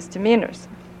list of misdemeanors.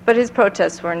 But his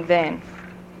protests were in vain,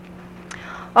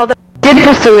 although he did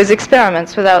pursue his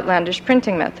experiments with outlandish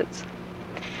printing methods.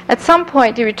 At some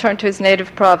point he returned to his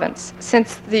native province,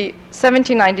 since the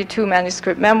 1792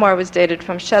 manuscript memoir was dated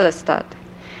from Schelestadt.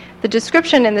 The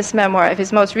description in this memoir of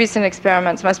his most recent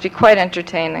experiments must be quite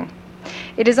entertaining.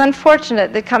 It is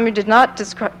unfortunate that Camus did not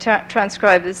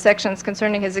transcribe the sections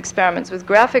concerning his experiments with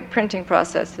graphic printing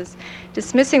processes.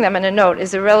 Dismissing them in a note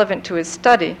is irrelevant to his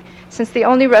study, since the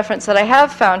only reference that I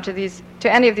have found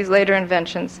to any of these later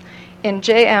inventions in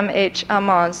J.M.H.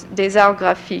 Amon's Des Arts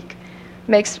Graphiques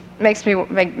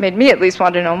made me at least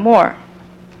want to know more.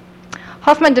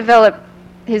 Hofmann developed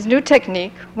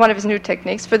one of his new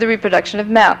techniques, for the reproduction of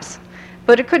maps,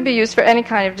 but it could be used for any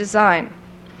kind of design.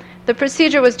 The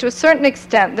procedure was to a certain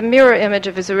extent the mirror image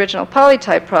of his original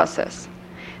polytype process.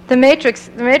 The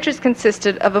matrix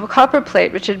consisted of a copper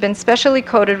plate which had been specially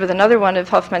coated with another one of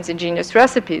Hofmann's ingenious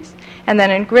recipes, and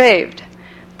then engraved.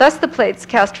 Thus the plates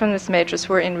cast from this matrix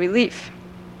were in relief.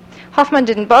 Hofmann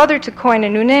didn't bother to coin a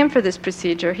new name for this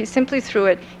procedure. He simply threw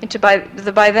it into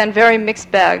the by then very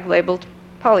mixed bag labeled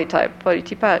polytype,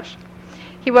 polytypage.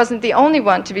 He wasn't the only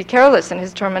one to be careless in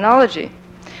his terminology.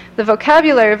 The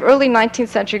vocabulary of early 19th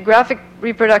century graphic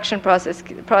reproduction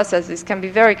processes can be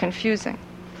very confusing.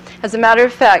 As a matter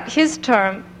of fact, his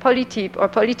term, polytype or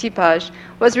polytypage,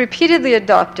 was repeatedly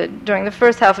adopted during the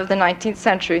first half of the 19th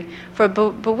century for a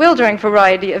bewildering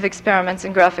variety of experiments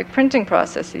in graphic printing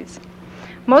processes.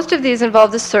 Most of these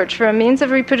involved the search for a means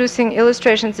of reproducing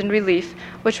illustrations in relief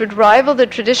which would rival the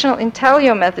traditional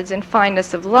intaglio methods in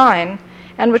fineness of line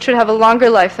and which would have a longer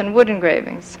life than wood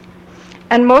engravings.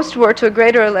 And most were, to a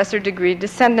greater or lesser degree,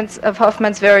 descendants of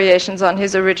Hofmann's variations on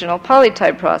his original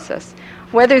polytype process,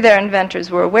 whether their inventors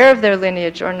were aware of their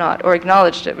lineage or not, or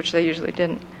acknowledged it, which they usually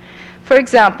didn't. For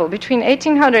example, between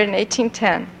 1800 and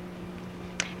 1810,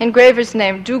 engravers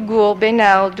named Dugour,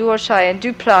 Besnel, Durochaille, and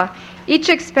Duplat each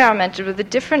experimented with a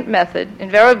different method,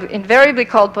 invariably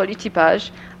called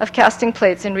polytypage, of casting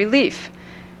plates in relief.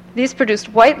 These produced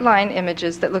white line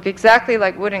images that look exactly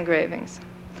like wood engravings.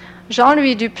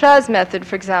 Jean-Louis Duplat's method,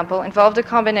 for example, involved a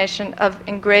combination of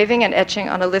engraving and etching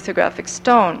on a lithographic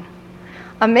stone.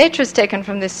 A matrix taken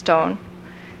from this stone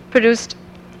produced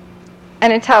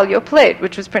an intaglio plate,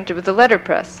 which was printed with a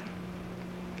letterpress.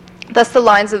 Thus, the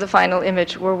lines of the final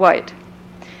image were white.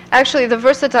 Actually, the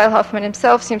versatile Hofmann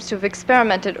himself seems to have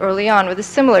experimented early on with a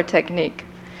similar technique.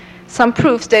 Some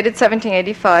proofs, dated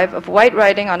 1785, of white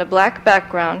writing on a black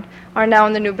background are now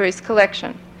in the Newberry's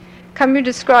collection. Camus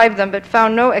described them, but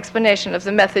found no explanation of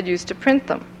the method used to print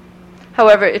them.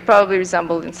 However, it probably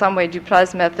resembled in some way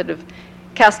Duplat's method of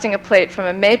casting a plate from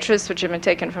a matrix which had been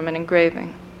taken from an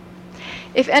engraving.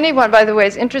 If anyone, by the way,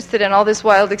 is interested in all this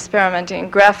wild experimenting in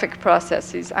graphic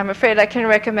processes, I'm afraid I can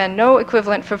recommend no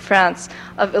equivalent for France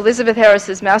of Elizabeth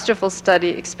Harris's masterful study,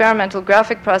 Experimental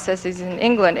Graphic Processes in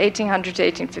England, 1800 to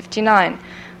 1859,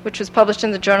 which was published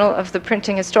in the Journal of the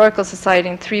Printing Historical Society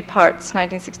in 3 parts,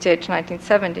 1968 to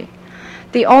 1970.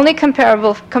 The only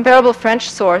comparable French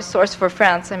source for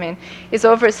France, is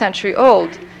over a century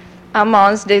old,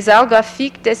 Amon's Des Arts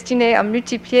Graphiques destinés à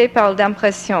multiplier par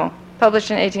l'impression,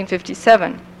 published in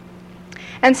 1857.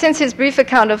 And since his brief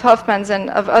account of Hofmann's and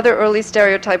of other early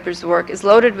stereotypers' work is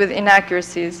loaded with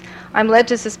inaccuracies, I'm led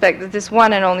to suspect that this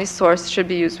one and only source should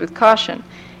be used with caution.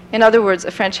 In other words,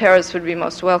 a French Harris would be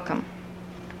most welcome.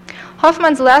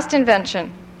 Hofmann's last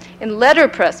invention in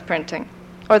letterpress printing,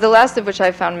 or the last of which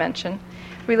I found mention,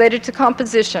 related to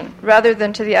composition rather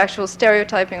than to the actual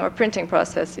stereotyping or printing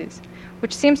processes,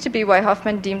 which seems to be why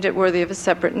Hofmann deemed it worthy of a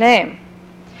separate name.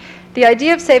 The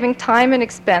idea of saving time and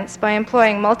expense by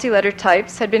employing multi-letter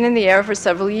types had been in the air for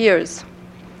several years.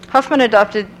 Hofmann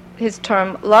adopted his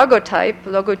term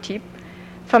logotype,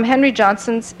 from Henry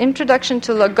Johnson's Introduction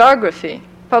to Logography,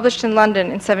 published in London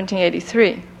in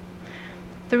 1783.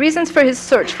 The reasons for his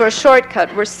search for a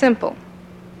shortcut were simple.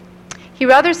 He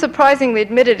rather surprisingly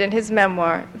admitted in his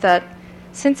memoir that,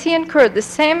 since he incurred the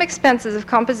same expenses of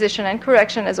composition and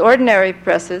correction as ordinary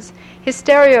presses, his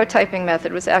stereotyping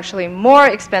method was actually more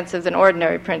expensive than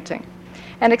ordinary printing,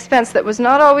 an expense that was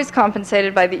not always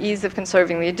compensated by the ease of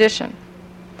conserving the edition.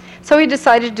 So he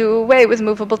decided to do away with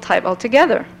movable type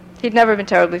altogether. He'd never been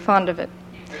terribly fond of it,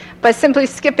 by simply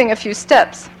skipping a few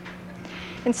steps.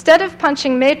 Instead of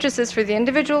punching matrices for the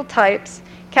individual types,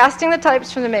 casting the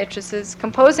types from the matrices,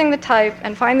 composing the type,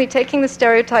 and finally taking the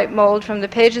stereotype mold from the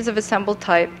pages of assembled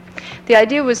type, the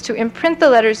idea was to imprint the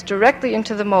letters directly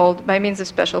into the mold by means of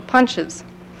special punches.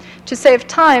 To save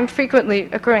time, frequently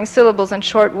occurring syllables and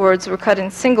short words were cut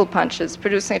in single punches,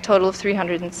 producing a total of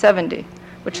 370,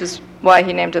 which is why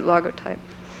he named it logotype.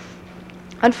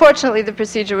 Unfortunately, the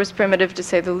procedure was primitive to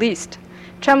say the least.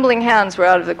 Trembling hands were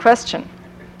out of the question.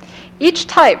 Each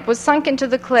type was sunk into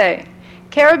the clay,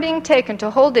 care being taken to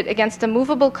hold it against a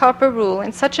movable copper rule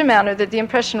in such a manner that the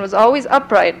impression was always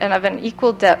upright and of an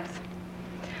equal depth.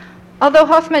 Although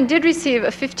Hofmann did receive a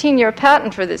 15-year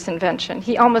patent for this invention,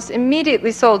 he almost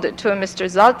immediately sold it to a Mr.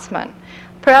 Salzmann,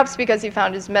 perhaps because he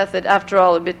found his method, after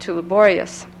all, a bit too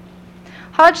laborious.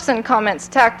 Hodgson comments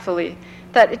tactfully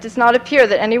that it does not appear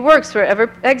that any works were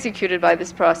ever executed by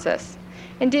this process.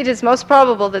 Indeed, it is most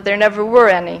probable that there never were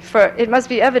any, for it must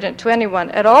be evident to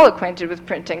anyone at all acquainted with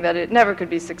printing that it never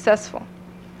could be successful.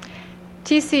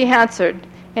 T.C. Hansard,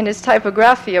 in his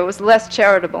Typographia, was less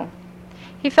charitable.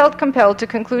 He felt compelled to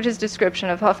conclude his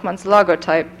description of Hoffmann's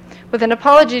logotype with an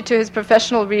apology to his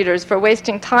professional readers for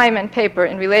wasting time and paper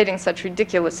in relating such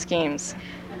ridiculous schemes.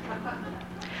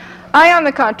 I, on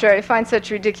the contrary, find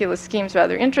such ridiculous schemes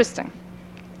rather interesting,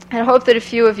 and hope that a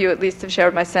few of you at least have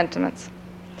shared my sentiments.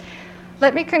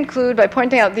 Let me conclude by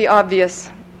pointing out the obvious,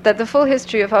 that the full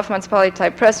history of Hoffmann's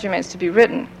Polytype Press remains to be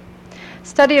written.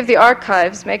 Study of the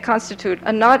archives may constitute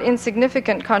a not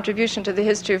insignificant contribution to the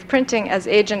history of printing as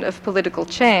agent of political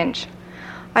change.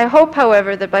 I hope,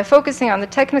 however, that by focusing on the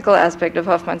technical aspect of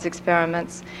Hoffmann's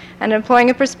experiments and employing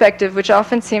a perspective which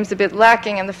often seems a bit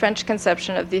lacking in the French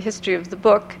conception of the history of the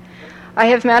book, I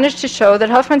have managed to show that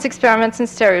Hoffmann's experiments in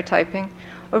stereotyping,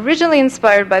 originally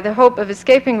inspired by the hope of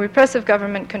escaping repressive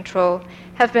government control,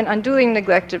 have been unduly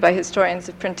neglected by historians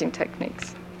of printing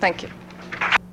techniques. Thank you.